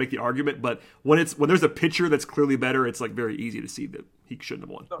like try to make the argument. But when there's a pitcher that's clearly better, it's like very easy to see that he shouldn't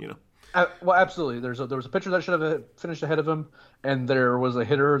have won. Well, absolutely. There was a pitcher that should have finished ahead of him, and there was a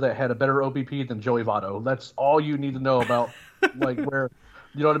hitter that had a better OBP than Joey Votto. That's all you need to know about like where,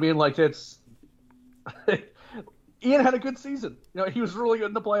 you know what I mean? Like it's Ian had a good season. He was really good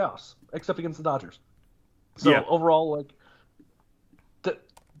in the playoffs, except against the Dodgers. So overall, like,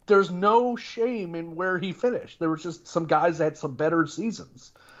 there's no shame in where he finished. There was just some guys that had some better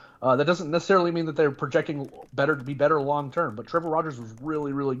seasons. That doesn't necessarily mean that they're projecting to be better long term. But Trevor Rogers was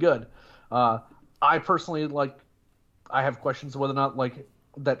really, really good. I personally I have questions whether or not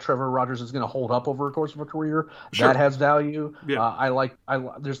that Trevor Rogers is going to hold up over the course of a career. Sure. That has value. Yeah.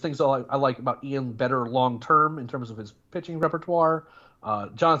 There's things I like about Ian better long term in terms of his pitching repertoire.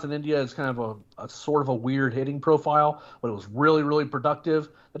 Jonathan India is kind of a sort of a weird hitting profile, but it was really, really productive.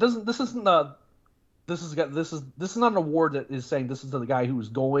 This is not an award that is saying this is the guy who is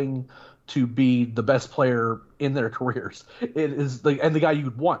going to be the best player in their careers. It is the guy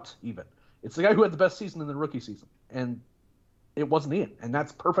you'd want even. It's the guy who had the best season in the rookie season, and it wasn't Ian, and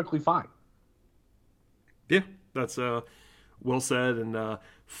that's perfectly fine. Yeah, that's well said, and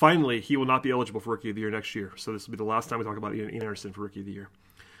finally, he will not be eligible for Rookie of the Year next year. So this will be the last time we talk about Ian Anderson for Rookie of the Year.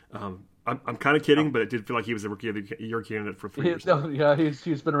 I'm kind of kidding, but it did feel like he was a Rookie of the Year candidate for 3 years. Yeah,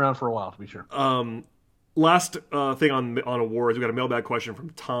 he's been around for a while, to be sure. Last thing on awards, we got a mailbag question from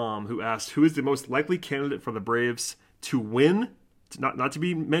Tom, who asked, who is the most likely candidate for the Braves to win, not to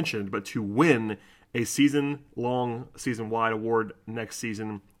be mentioned, but to win a season-long, season-wide award next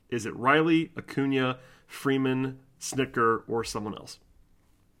season? Is it Riley, Acuna, Freeman, Snitker, or someone else?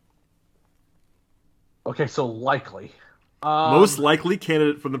 Okay, so likely. Most likely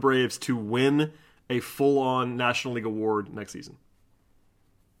candidate from the Braves to win a full-on National League award next season.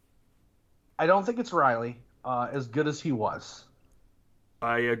 I don't think it's Riley, as good as he was.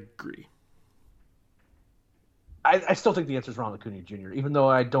 I agree. I still think the answer is Ronald Acuna Jr., even though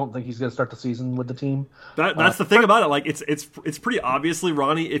I don't think he's going to start the season with the team. That's the thing about it. Like it's pretty obviously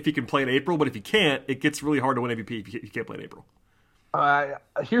Ronnie if he can play in April, but if he can't, it gets really hard to win MVP if you can't play in April.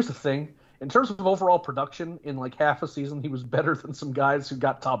 Here's the thing. In terms of overall production, in like half a season, he was better than some guys who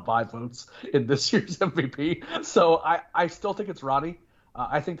got top 5 votes in this year's MVP. So I still think it's Ronnie.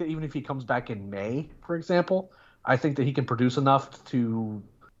 I think that even if he comes back in May, for example, I think that he can produce enough to,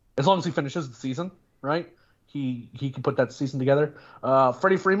 as long as he finishes the season, right? He can put that season together.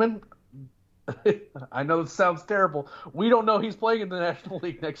 Freddie Freeman, I know this sounds terrible. We don't know he's playing in the National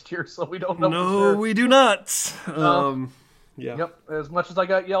League next year, so we don't know. No, for sure. We do not. Yeah. Yep. As much as I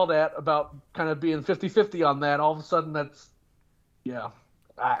got yelled at about kind of being 50-50 on that, all of a sudden that's a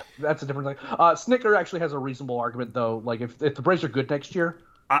different thing. Snitker actually has a reasonable argument, though. Like if the Braves are good next year,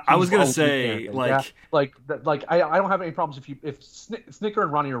 I was gonna say I don't have any problems if Snitker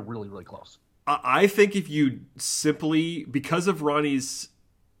and Ronnie are really, really close. I think if you simply, because of Ronnie's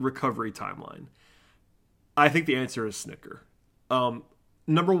recovery timeline, I think the answer is Snitker.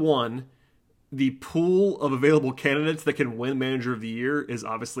 Number one, the pool of available candidates that can win Manager of the Year is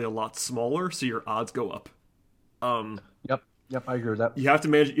obviously a lot smaller, so your odds go up. Yep, I agree with that. You have to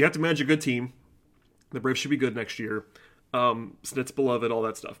manage a good team. The Braves should be good next year. Snit's beloved, all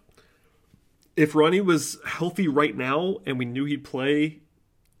that stuff. If Ronnie was healthy right now and we knew he'd play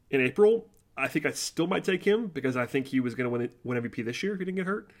in April, I think I still might take him because I think he was going to win MVP this year if he didn't get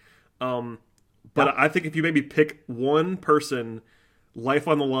hurt. But I think if you maybe pick one person, life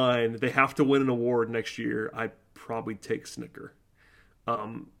on the line, they have to win an award next year, I'd probably take Snitker.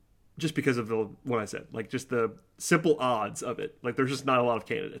 Just because of what I said, like just the simple odds of it. Like there's just not a lot of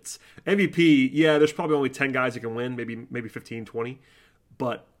candidates. MVP, yeah, there's probably only 10 guys who can win, maybe 15, 20.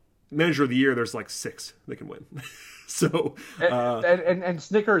 But manager of the year, there's like 6 they can win. So and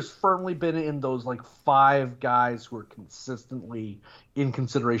Snicker's firmly been in those like 5 guys who are consistently in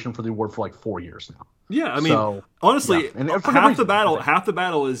consideration for the award for like 4 years now. Yeah, I mean, honestly, and half the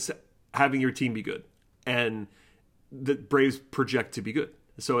battle is having your team be good, and the Braves project to be good.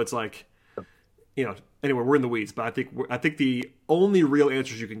 So it's like, anyway, we're in the weeds, but I think the only real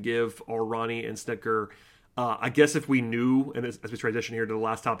answers you can give are Ronnie and Snicker. I guess if we knew, and as we transition here to the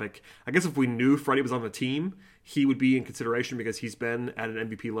last topic, I guess if we knew Freddie was on the team, he would be in consideration because he's been at an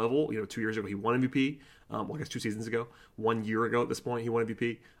MVP level. 2 years ago he won MVP. I guess 2 seasons ago, 1 year ago at this point he won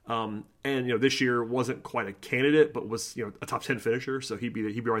MVP. And this year wasn't quite a candidate, but was a top 10 finisher, so he'd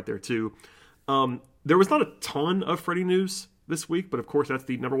be right there too. There was not a ton of Freddie news this week, but of course that's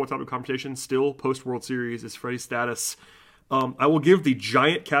the number one topic of conversation still post World Series is Freddie's status. I will give the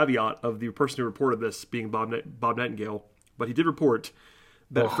giant caveat of the person who reported this being Bob Nightingale, but he did report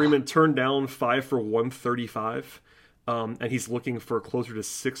that Freeman turned down 5 for 135, and he's looking for closer to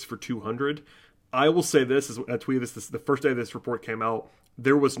 6 for 200. I will say this, as I tweeted this the first day this report came out,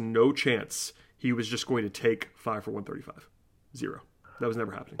 there was no chance he was just going to take 5 for 135. 0. That was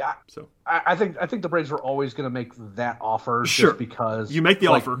never happening. So I think the Braves were always going to make that offer just because you make the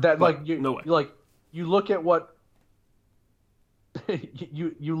offer. No way. You look at what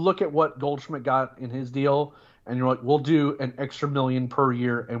you look at what Goldschmidt got in his deal, and you're like, we'll do an extra $1 million per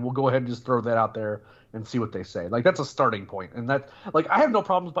year, and we'll go ahead and just throw that out there and see what they say. Like, that's a starting point, and that, like, I have no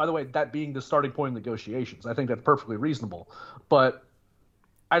problems, by the way, that being the starting point in negotiations. I think that's perfectly reasonable, but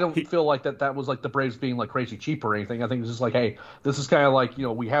I don't feel like that was like the Braves being like crazy cheap or anything. I think it's just like, hey, this is kind of like,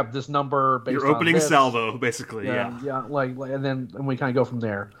 we have this number based on your opening this. salvo, basically. Yeah, and we kind of go from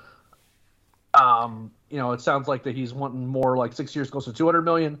there. It sounds like that he's wanting more like 6 years, close to $200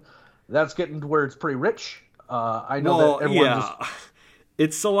 million. That's getting to where it's pretty rich. I know that everyone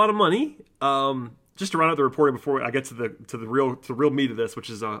it's a lot of money. Just to round out the reporting before I get to the real meat of this, which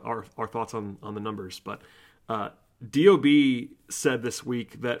is our thoughts on the numbers. But DOB said this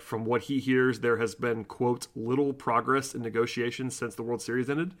week that from what he hears, there has been, quote, little progress in negotiations since the World Series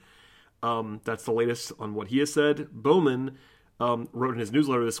ended. That's the latest on what he has said. Bowman wrote in his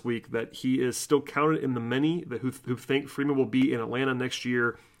newsletter this week that he is still counted in the many who think Freeman will be in Atlanta next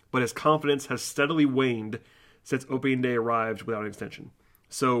year, but his confidence has steadily waned since opening day arrived without an extension.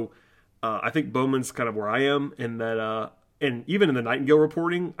 So I think Bowman's kind of where I am in that, and even in the Nightingale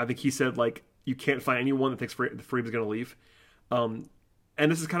reporting, I think he said, like, you can't find anyone that thinks Freeman's going to leave. And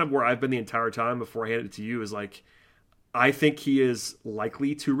this is kind of where I've been the entire time before I handed it to you, is like, I think he is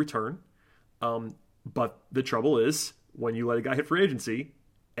likely to return. But the trouble is, when you let a guy hit free agency,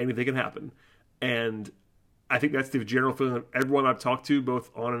 anything can happen. And I think that's the general feeling of everyone I've talked to, both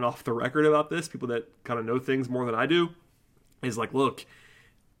on and off the record about this, people that kind of know things more than I do, is like, look,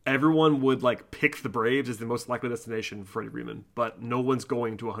 everyone would like pick the Braves as the most likely destination for Freddie Freeman, but no one's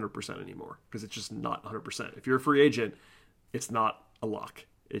going to 100% anymore because it's just not 100%. If you're a free agent, it's not a lock.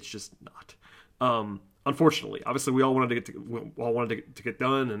 It's just not. Unfortunately, obviously, we all wanted to get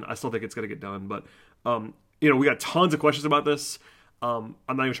done, and I still think it's going to get done. But we got tons of questions about this. I'm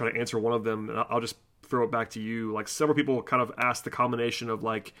not even trying to answer one of them, and I'll just throw it back to you. Like, several people kind of asked the combination of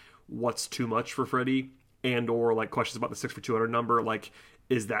like, what's too much for Freddie, and or like questions about the 6 for 200 number. Like,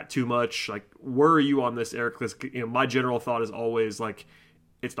 is that too much? Like, where are you on this, Eric? Because my general thought is always like,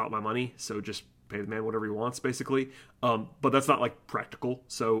 it's not my money, so just pay the man whatever he wants, basically. But that's not like practical.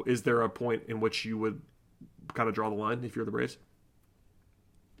 So, is there a point in which you would kind of draw the line if you're the Braves?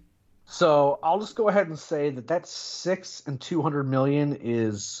 So I'll just go ahead and say that 6 and $200 million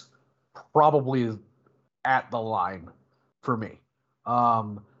is probably at the line for me.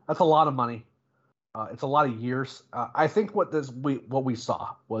 That's a lot of money. It's a lot of years. I think what we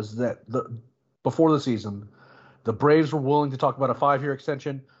saw was that before the season, the Braves were willing to talk about a 5-year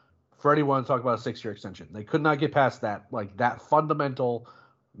extension. Freddie wanted to talk about a 6-year extension. They could not get past that, like that fundamental,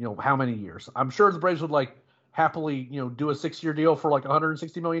 how many years. I'm sure the Braves would like happily, do a 6-year deal for like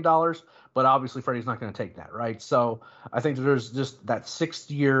 $160 million, but obviously Freddie's not going to take that, right? So I think there's just that 6th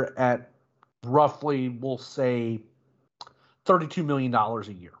year at roughly, we'll say, $32 million a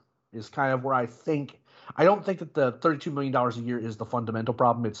year is kind of where I don't think that the $32 million a year is the fundamental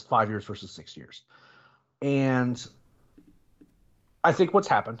problem. It's 5 years versus 6 years. And I think what's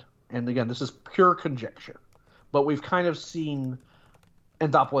happened, and again, this is pure conjecture, but we've kind of seen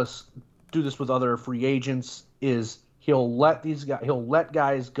Anthopoulos do this with other free agents, is he'll let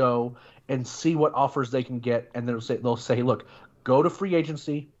guys go and see what offers they can get, and they'll say, look, go to free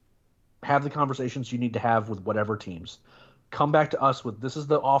agency, have the conversations you need to have with whatever teams. Come back to us with, this is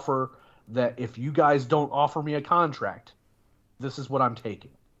the offer that if you guys don't offer me a contract, this is what I'm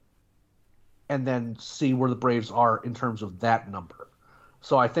taking. and then see where the Braves are in terms of that number.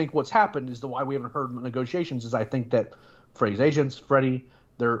 So I think what's happened is why we haven't heard negotiations is I think that Freddie's agents, Freddie,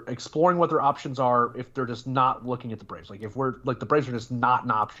 they're exploring what their options are if they're just not looking at the Braves. Like if we're like the Braves are just not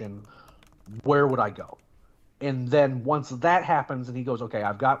an option, where would I go? And then once that happens and he goes, okay,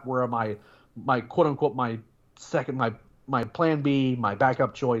 I've got where my quote unquote my plan B, my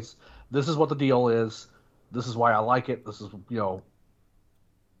backup choice. This is what the deal is. This is why I like it. This is,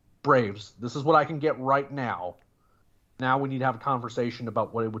 Braves. This is what I can get right now. Now we need to have a conversation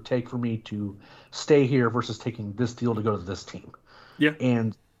about what it would take for me to stay here versus taking this deal to go to this team. Yeah.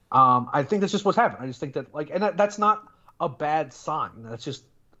 And I think that's just what's happened. I just think that that's not a bad sign. That's just,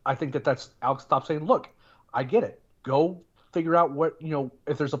 I think that's Alex Stop saying, look, I get it. Go figure out what,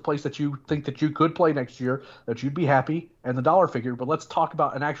 if there's a place that you think that you could play next year, that you'd be happy, and the dollar figure. But let's talk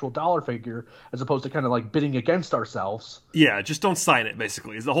about an actual dollar figure as opposed to kind of like bidding against ourselves. Yeah, just don't sign it,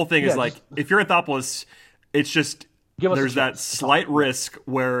 basically. The whole thing is if you're Anthopoulos, it's just there's that slight risk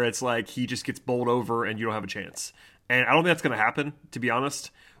where it's like he just gets bowled over and you don't have a chance. And I don't think that's going to happen, to be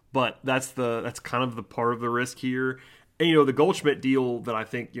honest. But that's kind of the part of the risk here. And, the Goldschmidt deal that I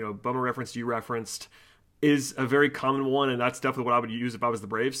think, Bummer referenced, you referenced, is a very common one, and that's definitely what I would use if I was the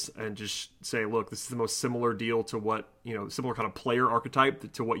Braves, and just say, look, this is the most similar deal to what, similar kind of player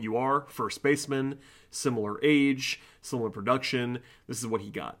archetype to what you are, first baseman, similar age, similar production. This is what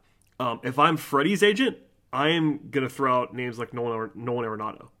he got. If I'm Freddie's agent, I am going to throw out names like Nolan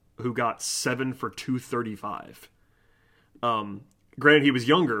Arenado, who got 7 for $235. Granted, he was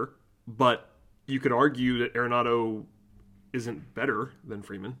younger, but you could argue that Arenado isn't better than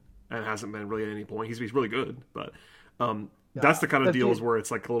Freeman. And hasn't been really at any point. He's really good, but that's the kind of deals where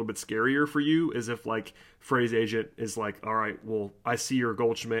it's like a little bit scarier for you, is if like Freddie's agent is like, all right, well, I see your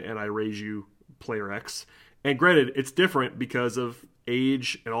Goldschmidt and I raise you player X. And granted, it's different because of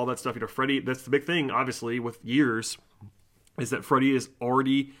age and all that stuff. Freddie, that's the big thing, obviously, with years, is that Freddie is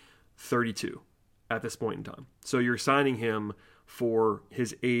already 32 at this point in time. So you're signing him for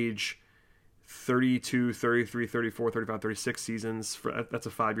his age 32, 33, 34, 35, 36 seasons. That's a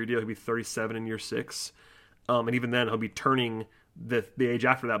 5-year deal. He'll be 37 in year 6. And even then, he'll be turning the age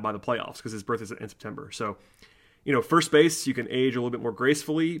after that by the playoffs because his birthday is in September. So, first base, you can age a little bit more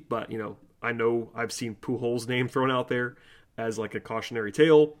gracefully. But, I know I've seen Pujols' name thrown out there as like a cautionary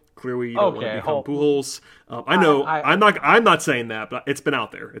tale. Clearly, you don't want to become Pujols. I know I'm not saying that, but it's been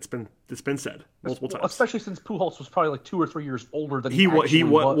out there. It's been said multiple times. Especially since Pujols was probably like 2 or 3 years older than he was.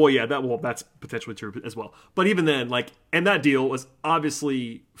 Well, yeah, that's potentially true as well. But even then, and that deal was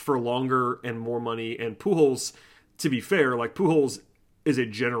obviously for longer and more money. And Pujols, to be fair, Pujols is a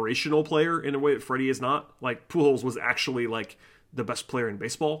generational player in a way that Freddie is not. Pujols was actually the best player in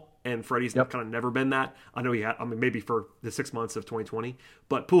baseball, and Freddie's kind of never been that. I know maybe for the 6 months of 2020,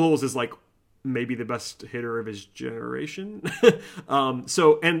 but Pujols is maybe the best hitter of his generation. And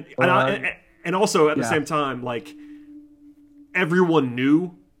also at the same time, everyone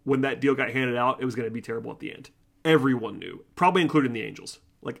knew when that deal got handed out, it was going to be terrible at the end. Everyone knew, probably including the Angels.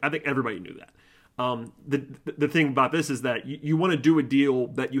 I think everybody knew that. The thing about this is that you want to do a deal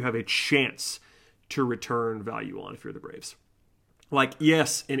that you have a chance to return value on if you're the Braves.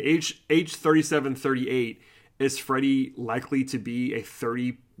 Yes, in age 37, 38, is Freddie likely to be a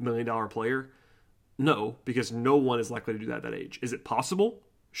 $30 million player? No, because no one is likely to do that at that age. Is it possible?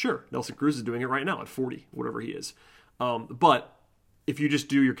 Sure. Nelson Cruz is doing it right now at 40, whatever he is. But if you just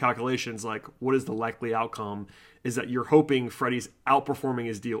do your calculations, what is the likely outcome, is that you're hoping Freddie's outperforming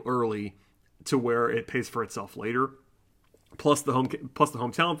his deal early to where it pays for itself later. Plus the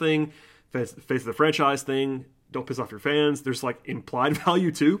hometown thing, face of the franchise thing. Don't piss off your fans. There's implied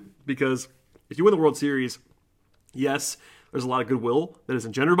value too, because if you win the World Series, yes, there's a lot of goodwill that is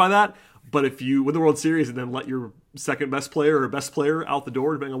engendered by that. But if you win the World Series and then let your second best player or best player out the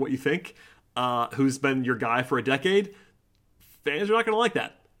door, depending on what you think, who's been your guy for a decade, fans are not going to like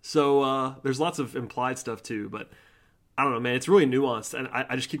that. So there's lots of implied stuff too. But I don't know, man. It's really nuanced, and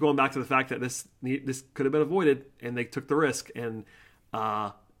I just keep going back to the fact that this could have been avoided, and they took the risk. And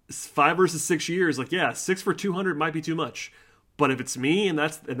 5 versus 6 years, 6 for 200 might be too much. But if it's me and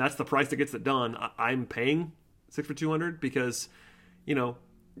that's the price that gets it done, I'm paying 6 for 200 because, you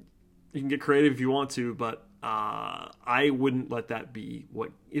can get creative if you want to, but I wouldn't let that be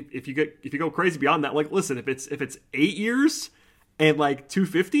what if you go crazy beyond that. Listen, if it's 8 years and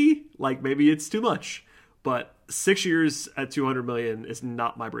 250, maybe it's too much. But 6 years at 200 million is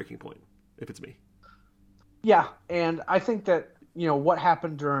not my breaking point if it's me. Yeah, and I think that what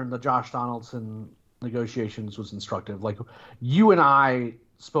happened during the Josh Donaldson negotiations was instructive. You and I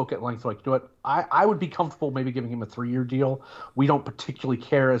spoke at length, I would be comfortable maybe giving him a 3-year deal. We don't particularly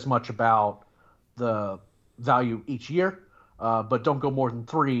care as much about the value each year, but don't go more than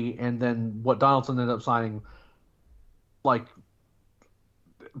 3. And then what Donaldson ended up signing, like,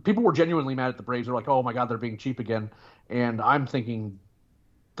 people were genuinely mad at the Braves. They're like, oh my God, they're being cheap again. And I'm thinking,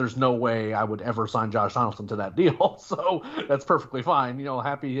 there's no way I would ever sign Josh Donaldson to that deal. So that's perfectly fine.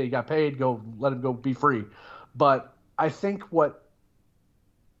 Happy he got paid, go let him go be free. But I think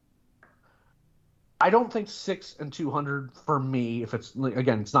I don't think 6 and 200 for me, if it's,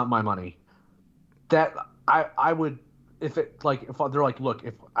 again, it's not my money, that I would, if they're like, look,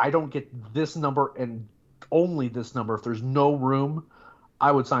 if I don't get this number and only this number, if there's no room,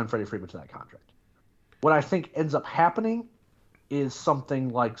 I would sign Freddie Freeman to that contract. What I think ends up happening is something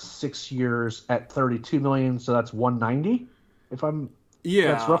like 6 years at $32 million, so that's $190.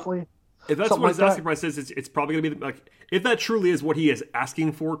 That's roughly. If that's what his asking price is, it's probably going to be like, if that truly is what he is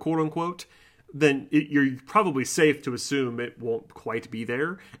asking for, quote unquote, then you're probably safe to assume it won't quite be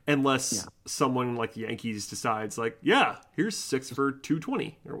there, unless someone like the Yankees decides, like, yeah, here's 6 for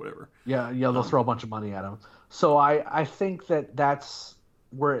 $220 or whatever. Yeah, they'll throw a bunch of money at him. So I think that's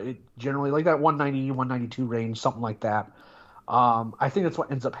where it generally, like that 190, 192 range, something like that. I think that's what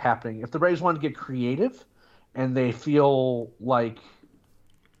ends up happening. If the Braves want to get creative and they feel like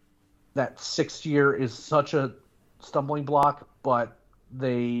that 6th year is such a stumbling block, but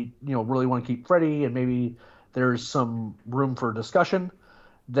they really want to keep Freddie, and maybe there's some room for discussion,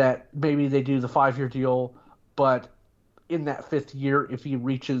 that maybe they do the 5-year deal, but in that 5th year, if he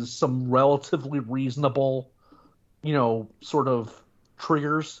reaches some relatively reasonable, sort of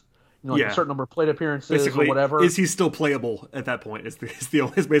triggers, a certain number of plate appearances, basically, or whatever. Is he still playable at that point? Is basically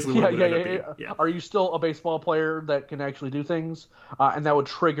what it would be. Are you still a baseball player that can actually do things? And that would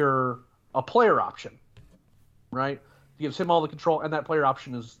trigger a player option, right? It gives him all the control, and that player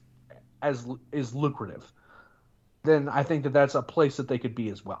option is lucrative. Then I think that's a place that they could be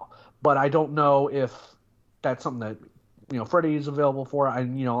as well. But I don't know if that's something that Freddie is available for.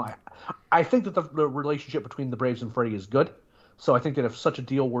 I think that the relationship between the Braves and Freddie is good. So I think that if such a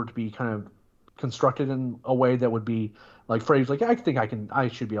deal were to be kind of constructed in a way that would be like, Freddie's like, I think I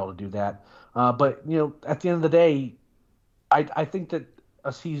should be able to do that. But at the end of the day, I think that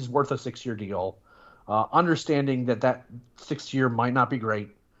he's worth a 6-year deal. Understanding that 6th year might not be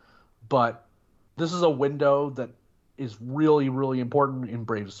great, but this is a window that is really, really important in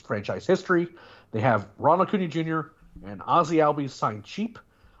Braves franchise history. They have Ronald Acuna Jr. and Ozzie Albies signed cheap.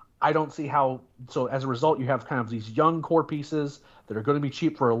 I don't see how. So as a result, you have kind of these young core pieces that are going to be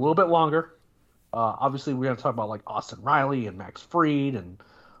cheap for a little bit longer. Obviously, we're going to talk about like Austin Riley and Max Fried and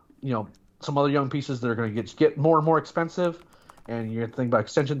some other young pieces that are going to get more and more expensive. And you're thinking about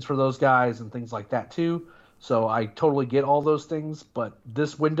extensions for those guys and things like that too. So I totally get all those things. But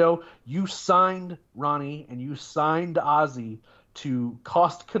this window, you signed Ronnie and you signed Ozzie to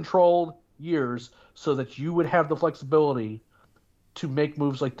cost-controlled years so that you would have the flexibility to make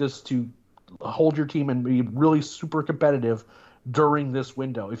moves like this to hold your team and be really super competitive during this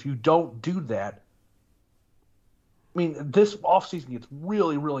window. If you don't do that, I mean, this offseason gets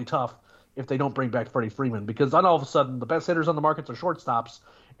really, really tough if they don't bring back Freddie Freeman, because then all of a sudden the best hitters on the markets are shortstops,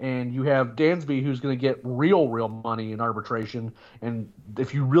 and you have Dansby who's going to get real money in arbitration. And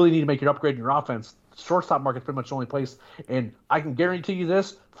if you really need to make an upgrade in your offense, shortstop market's pretty much the only place. And I can guarantee you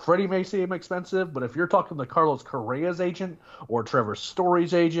this, Freddie may seem expensive, but if you're talking to Carlos Correa's agent or Trevor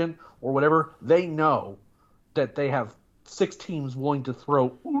Story's agent or whatever, they know that they have 6 teams willing to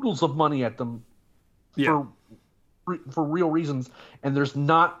throw oodles of money at them for real reasons, and there's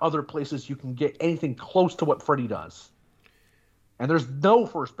not other places you can get anything close to what Freddie does. And there's no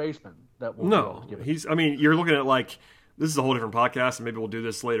first baseman that will be able to give it. I mean, you're looking at, like, this is a whole different podcast, and maybe we'll do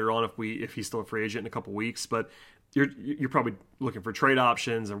this later on if he's still a free agent in a couple weeks, but you're probably looking for trade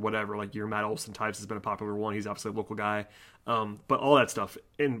options or whatever. Like, your Matt Olson types has been a popular one. He's obviously a local guy. But all that stuff,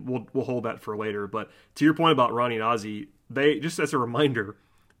 and we'll hold that for later. But to your point about Ronnie and Ozzie, they, just as a reminder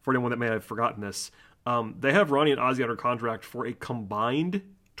for anyone that may have forgotten this, they have Ronnie and Ozzie under contract for a combined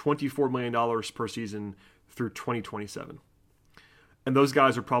 $24 million per season through 2027. And those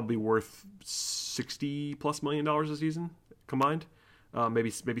guys are probably worth $60+ million a season combined.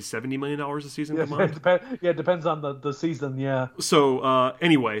 Maybe $70 million a season combined. It depends on the season, yeah. So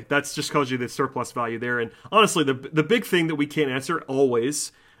anyway, that's just tells you the surplus value there. And honestly, the big thing that we can't answer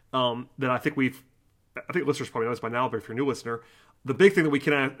always, that I think listeners probably know this by now, but if you're a new listener, the big thing that we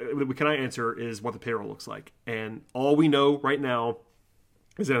cannot answer is what the payroll looks like. And all we know right now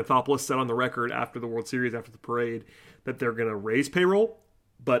is that Anthopoulos said on the record after the World Series, after the parade, that they're going to raise payroll.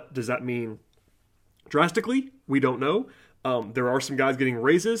 But does that mean drastically? We don't know. There are some guys getting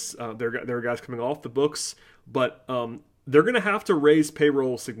raises. There are guys coming off the books. But they're going to have to raise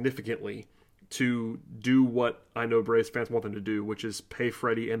payroll significantly to do what I know Braves fans want them to do, which is pay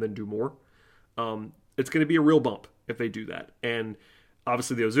Freddie and then do more. It's going to be a real bump if they do that. And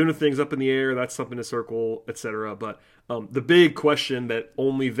obviously the Ozuna thing's up in the air. That's something to circle, etc. But the big question that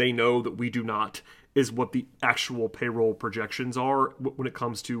only they know that we do not is what the actual payroll projections are when it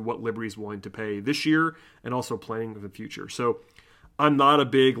comes to what Liberty's willing to pay this year and also planning for the future. So I'm not a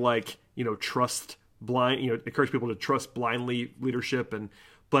big, trust blind, encourage people to trust blindly leadership.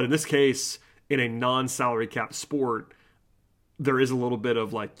 But in this case, in a non-salary cap sport, there is a little bit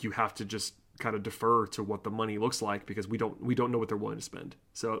of you have to just kind of defer to what the money looks like because we don't know what they're willing to spend.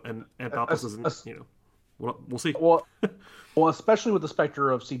 So and Pappas isn't, we'll see. Well, especially with the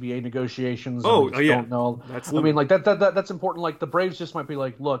specter of CBA negotiations. Yeah. Don't know. Absolutely. I mean, that's important. The Braves just might be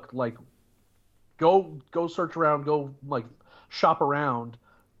look, go search around, go shop around.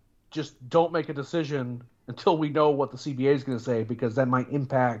 Just don't make a decision until we know what the CBA is going to say, because that might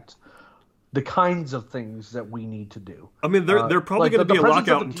impact the kinds of things that we need to do. I mean, they're probably going to be a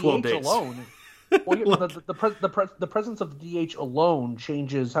lockout in 12 days. Alone, the presence of the DH alone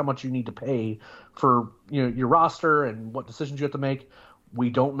changes how much you need to pay for your roster and what decisions you have to make. We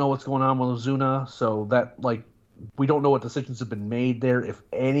don't know what's going on with Ozuna, so that we don't know what decisions have been made there, if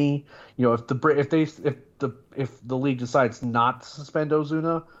any. If the league decides not to suspend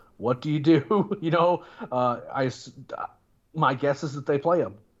Ozuna, what do you do? My guess is that they play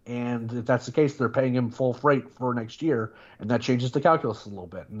him. And if that's the case, they're paying him full freight for next year, and that changes the calculus a little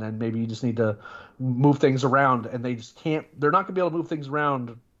bit. And then maybe you just need to move things around, and they just can't. They're not going to be able to move things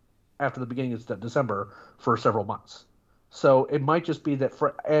around after the beginning of December for several months. So it might just be that.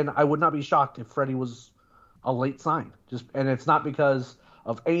 And I would not be shocked if Freddie was a late sign. And it's not because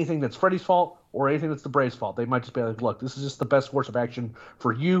of anything that's Freddie's fault or anything that's the Braves' fault. They might just be look, this is just the best course of action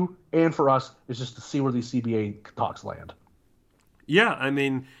for you and for us, is just to see where these CBA talks land. Yeah, I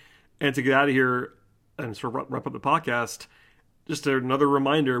mean, and to get out of here and sort of wrap up the podcast, just another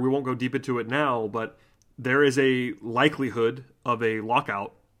reminder, we won't go deep into it now, but there is a likelihood of a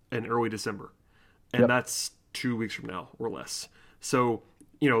lockout in early December. And that's 2 weeks from now or less. So,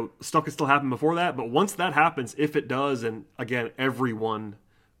 stuff can still happen before that. But once that happens, if it does, and again, everyone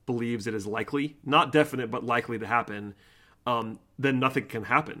believes it is likely, not definite, but likely to happen, then nothing can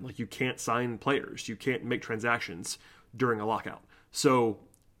happen. You can't sign players. You can't make transactions during a lockout. So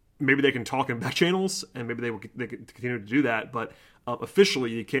maybe they can talk in back channels, and maybe they can continue to do that. But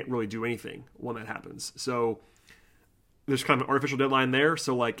officially, you can't really do anything when that happens. So there's kind of an artificial deadline there.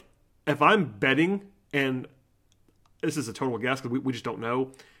 So if I'm betting, and this is a total guess because we just don't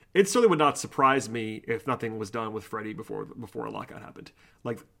know, it certainly would not surprise me if nothing was done with Freddie before a lockout happened.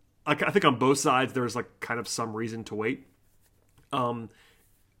 I think on both sides there's kind of some reason to wait when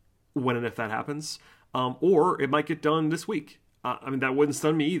and if that happens. Or it might get done this week. I mean, that wouldn't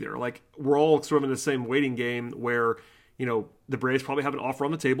stun me either. We're all sort of in the same waiting game where, the Braves probably have an offer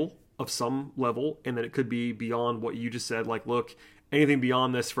on the table of some level, and then it could be beyond what you just said. Look, anything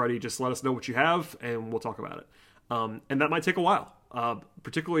beyond this, Freddie, just let us know what you have, and we'll talk about it. And that might take a while,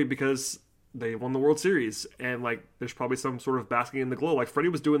 particularly because they won the World Series, and there's probably some sort of basking in the glow. Freddie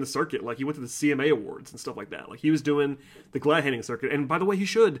was doing the circuit, he went to the CMA awards and stuff like that. He was doing the glad handing circuit, and by the way, he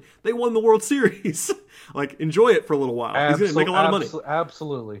should. They won the World Series. Enjoy it for a little while. He's going to make a lot of money.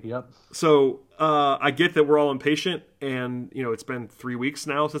 Absolutely, yep. So I get that we're all impatient, and it's been 3 weeks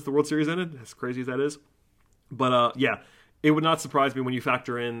now since the World Series ended, as crazy as that is. But it would not surprise me when you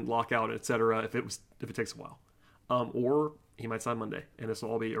factor in lockout, etc. if it takes a while. Or he might sign Monday, and this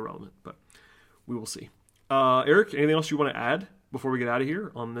will all be irrelevant, but we will see. Eric, anything else you want to add before we get out of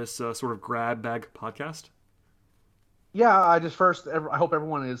here on this sort of grab bag podcast? Yeah, I hope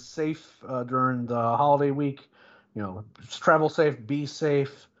everyone is safe during the holiday week. Travel safe, be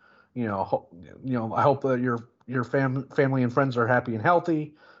safe. I hope that your family and friends are happy and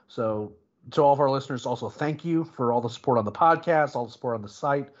healthy. So, to all of our listeners, also thank you for all the support on the podcast, all the support on the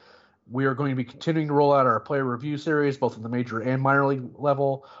site. We are going to be continuing to roll out our player review series, both in the major and minor league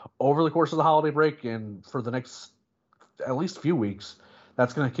level, over the course of the holiday break and for the next at least few weeks.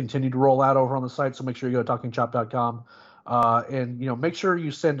 That's going to continue to roll out over on the site, so make sure you go to talkingchop.com. And make sure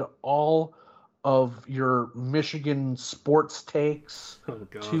you send all of your Michigan sports takes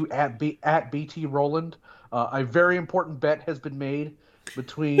to at BT Rowland. A very important bet has been made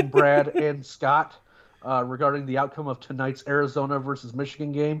between Brad and Scott. regarding the outcome of tonight's Arizona versus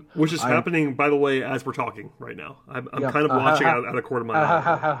Michigan game. Which is happening, by the way, as we're talking right now. I'm kind of watching out of the corner of my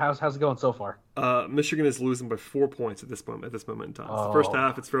eye. How's it going so far? Michigan is losing by 4 points at this moment in time. It's the first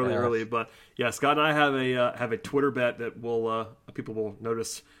half. It's fairly early, but yeah, Scott and I have a Twitter bet that people will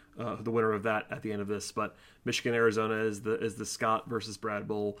notice the winner of that at the end of this. But Michigan Arizona is the Scott versus Brad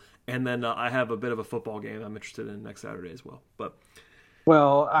Bowl, and then I have a bit of a football game I'm interested in next Saturday as well. But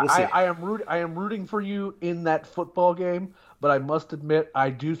well, I am rooting for you in that football game, but I must admit I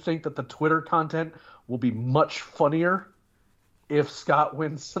do think that the Twitter content will be much funnier if Scott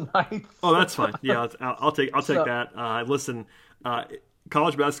wins tonight. Oh, that's fine. Yeah, I'll take that. Listen,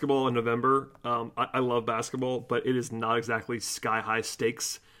 college basketball in November. I love basketball, but it is not exactly sky high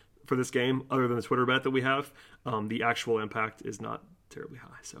stakes for this game. Other than the Twitter bet that we have, the actual impact is not terribly high.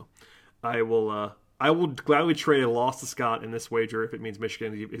 So, I will gladly trade a loss to Scott in this wager if it means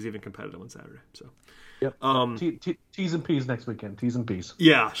Michigan is even competitive on Saturday. So, yep. T's and P's next weekend. T's and P's.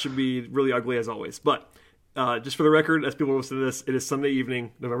 Yeah, should be really ugly as always. But just for the record, as people listen to this, it is Sunday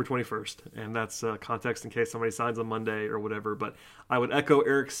evening, November 21st, and that's context in case somebody signs on Monday or whatever. But I would echo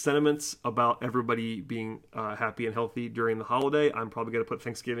Eric's sentiments about everybody being happy and healthy during the holiday. I'm probably going to put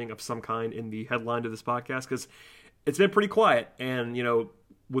Thanksgiving of some kind in the headline to this podcast because it's been pretty quiet, and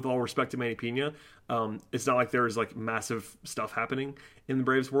with all respect to Manny Pena, it's not like there's like massive stuff happening in the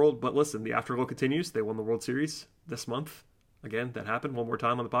Braves world. But listen, the afterglow continues. They won the World Series this month. Again, that happened one more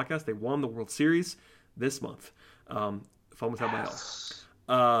time on the podcast. They won the World Series this month. Fun was had by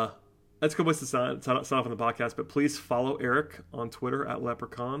all. That's a good place to sign off on the podcast. But please follow Eric on Twitter at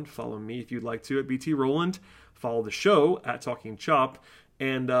Leprechaun. Follow me if you'd like to at BT Rowland. Follow the show at Talking Chop.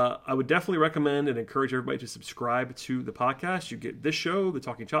 And I would definitely recommend and encourage everybody to subscribe to the podcast. You get this show, the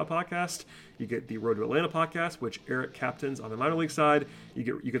Talking Chop podcast. You get the Road to Atlanta podcast, which Eric captains on the minor league side.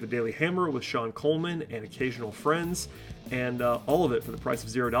 You get the Daily Hammer with Sean Coleman and occasional friends, and all of it for the price of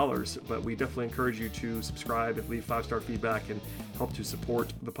 $0. But we definitely encourage you to subscribe and leave 5-star feedback and help to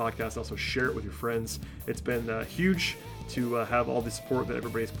support the podcast. Also share it with your friends. It's been huge to have all the support that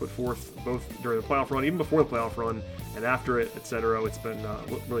everybody's put forth, both during the playoff run, even before the playoff run, and after it, etc. It's been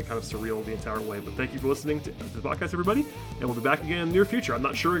really kind of surreal the entire way. But thank you for listening to the podcast, everybody, and we'll be back again in the near future. I'm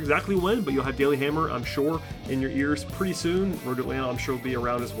not sure exactly when, but you'll have Daily Hammer, I'm sure, in your ears pretty soon. Road to Atlanta, I'm sure, will be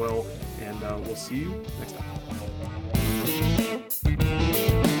around as well, and we'll see you next time.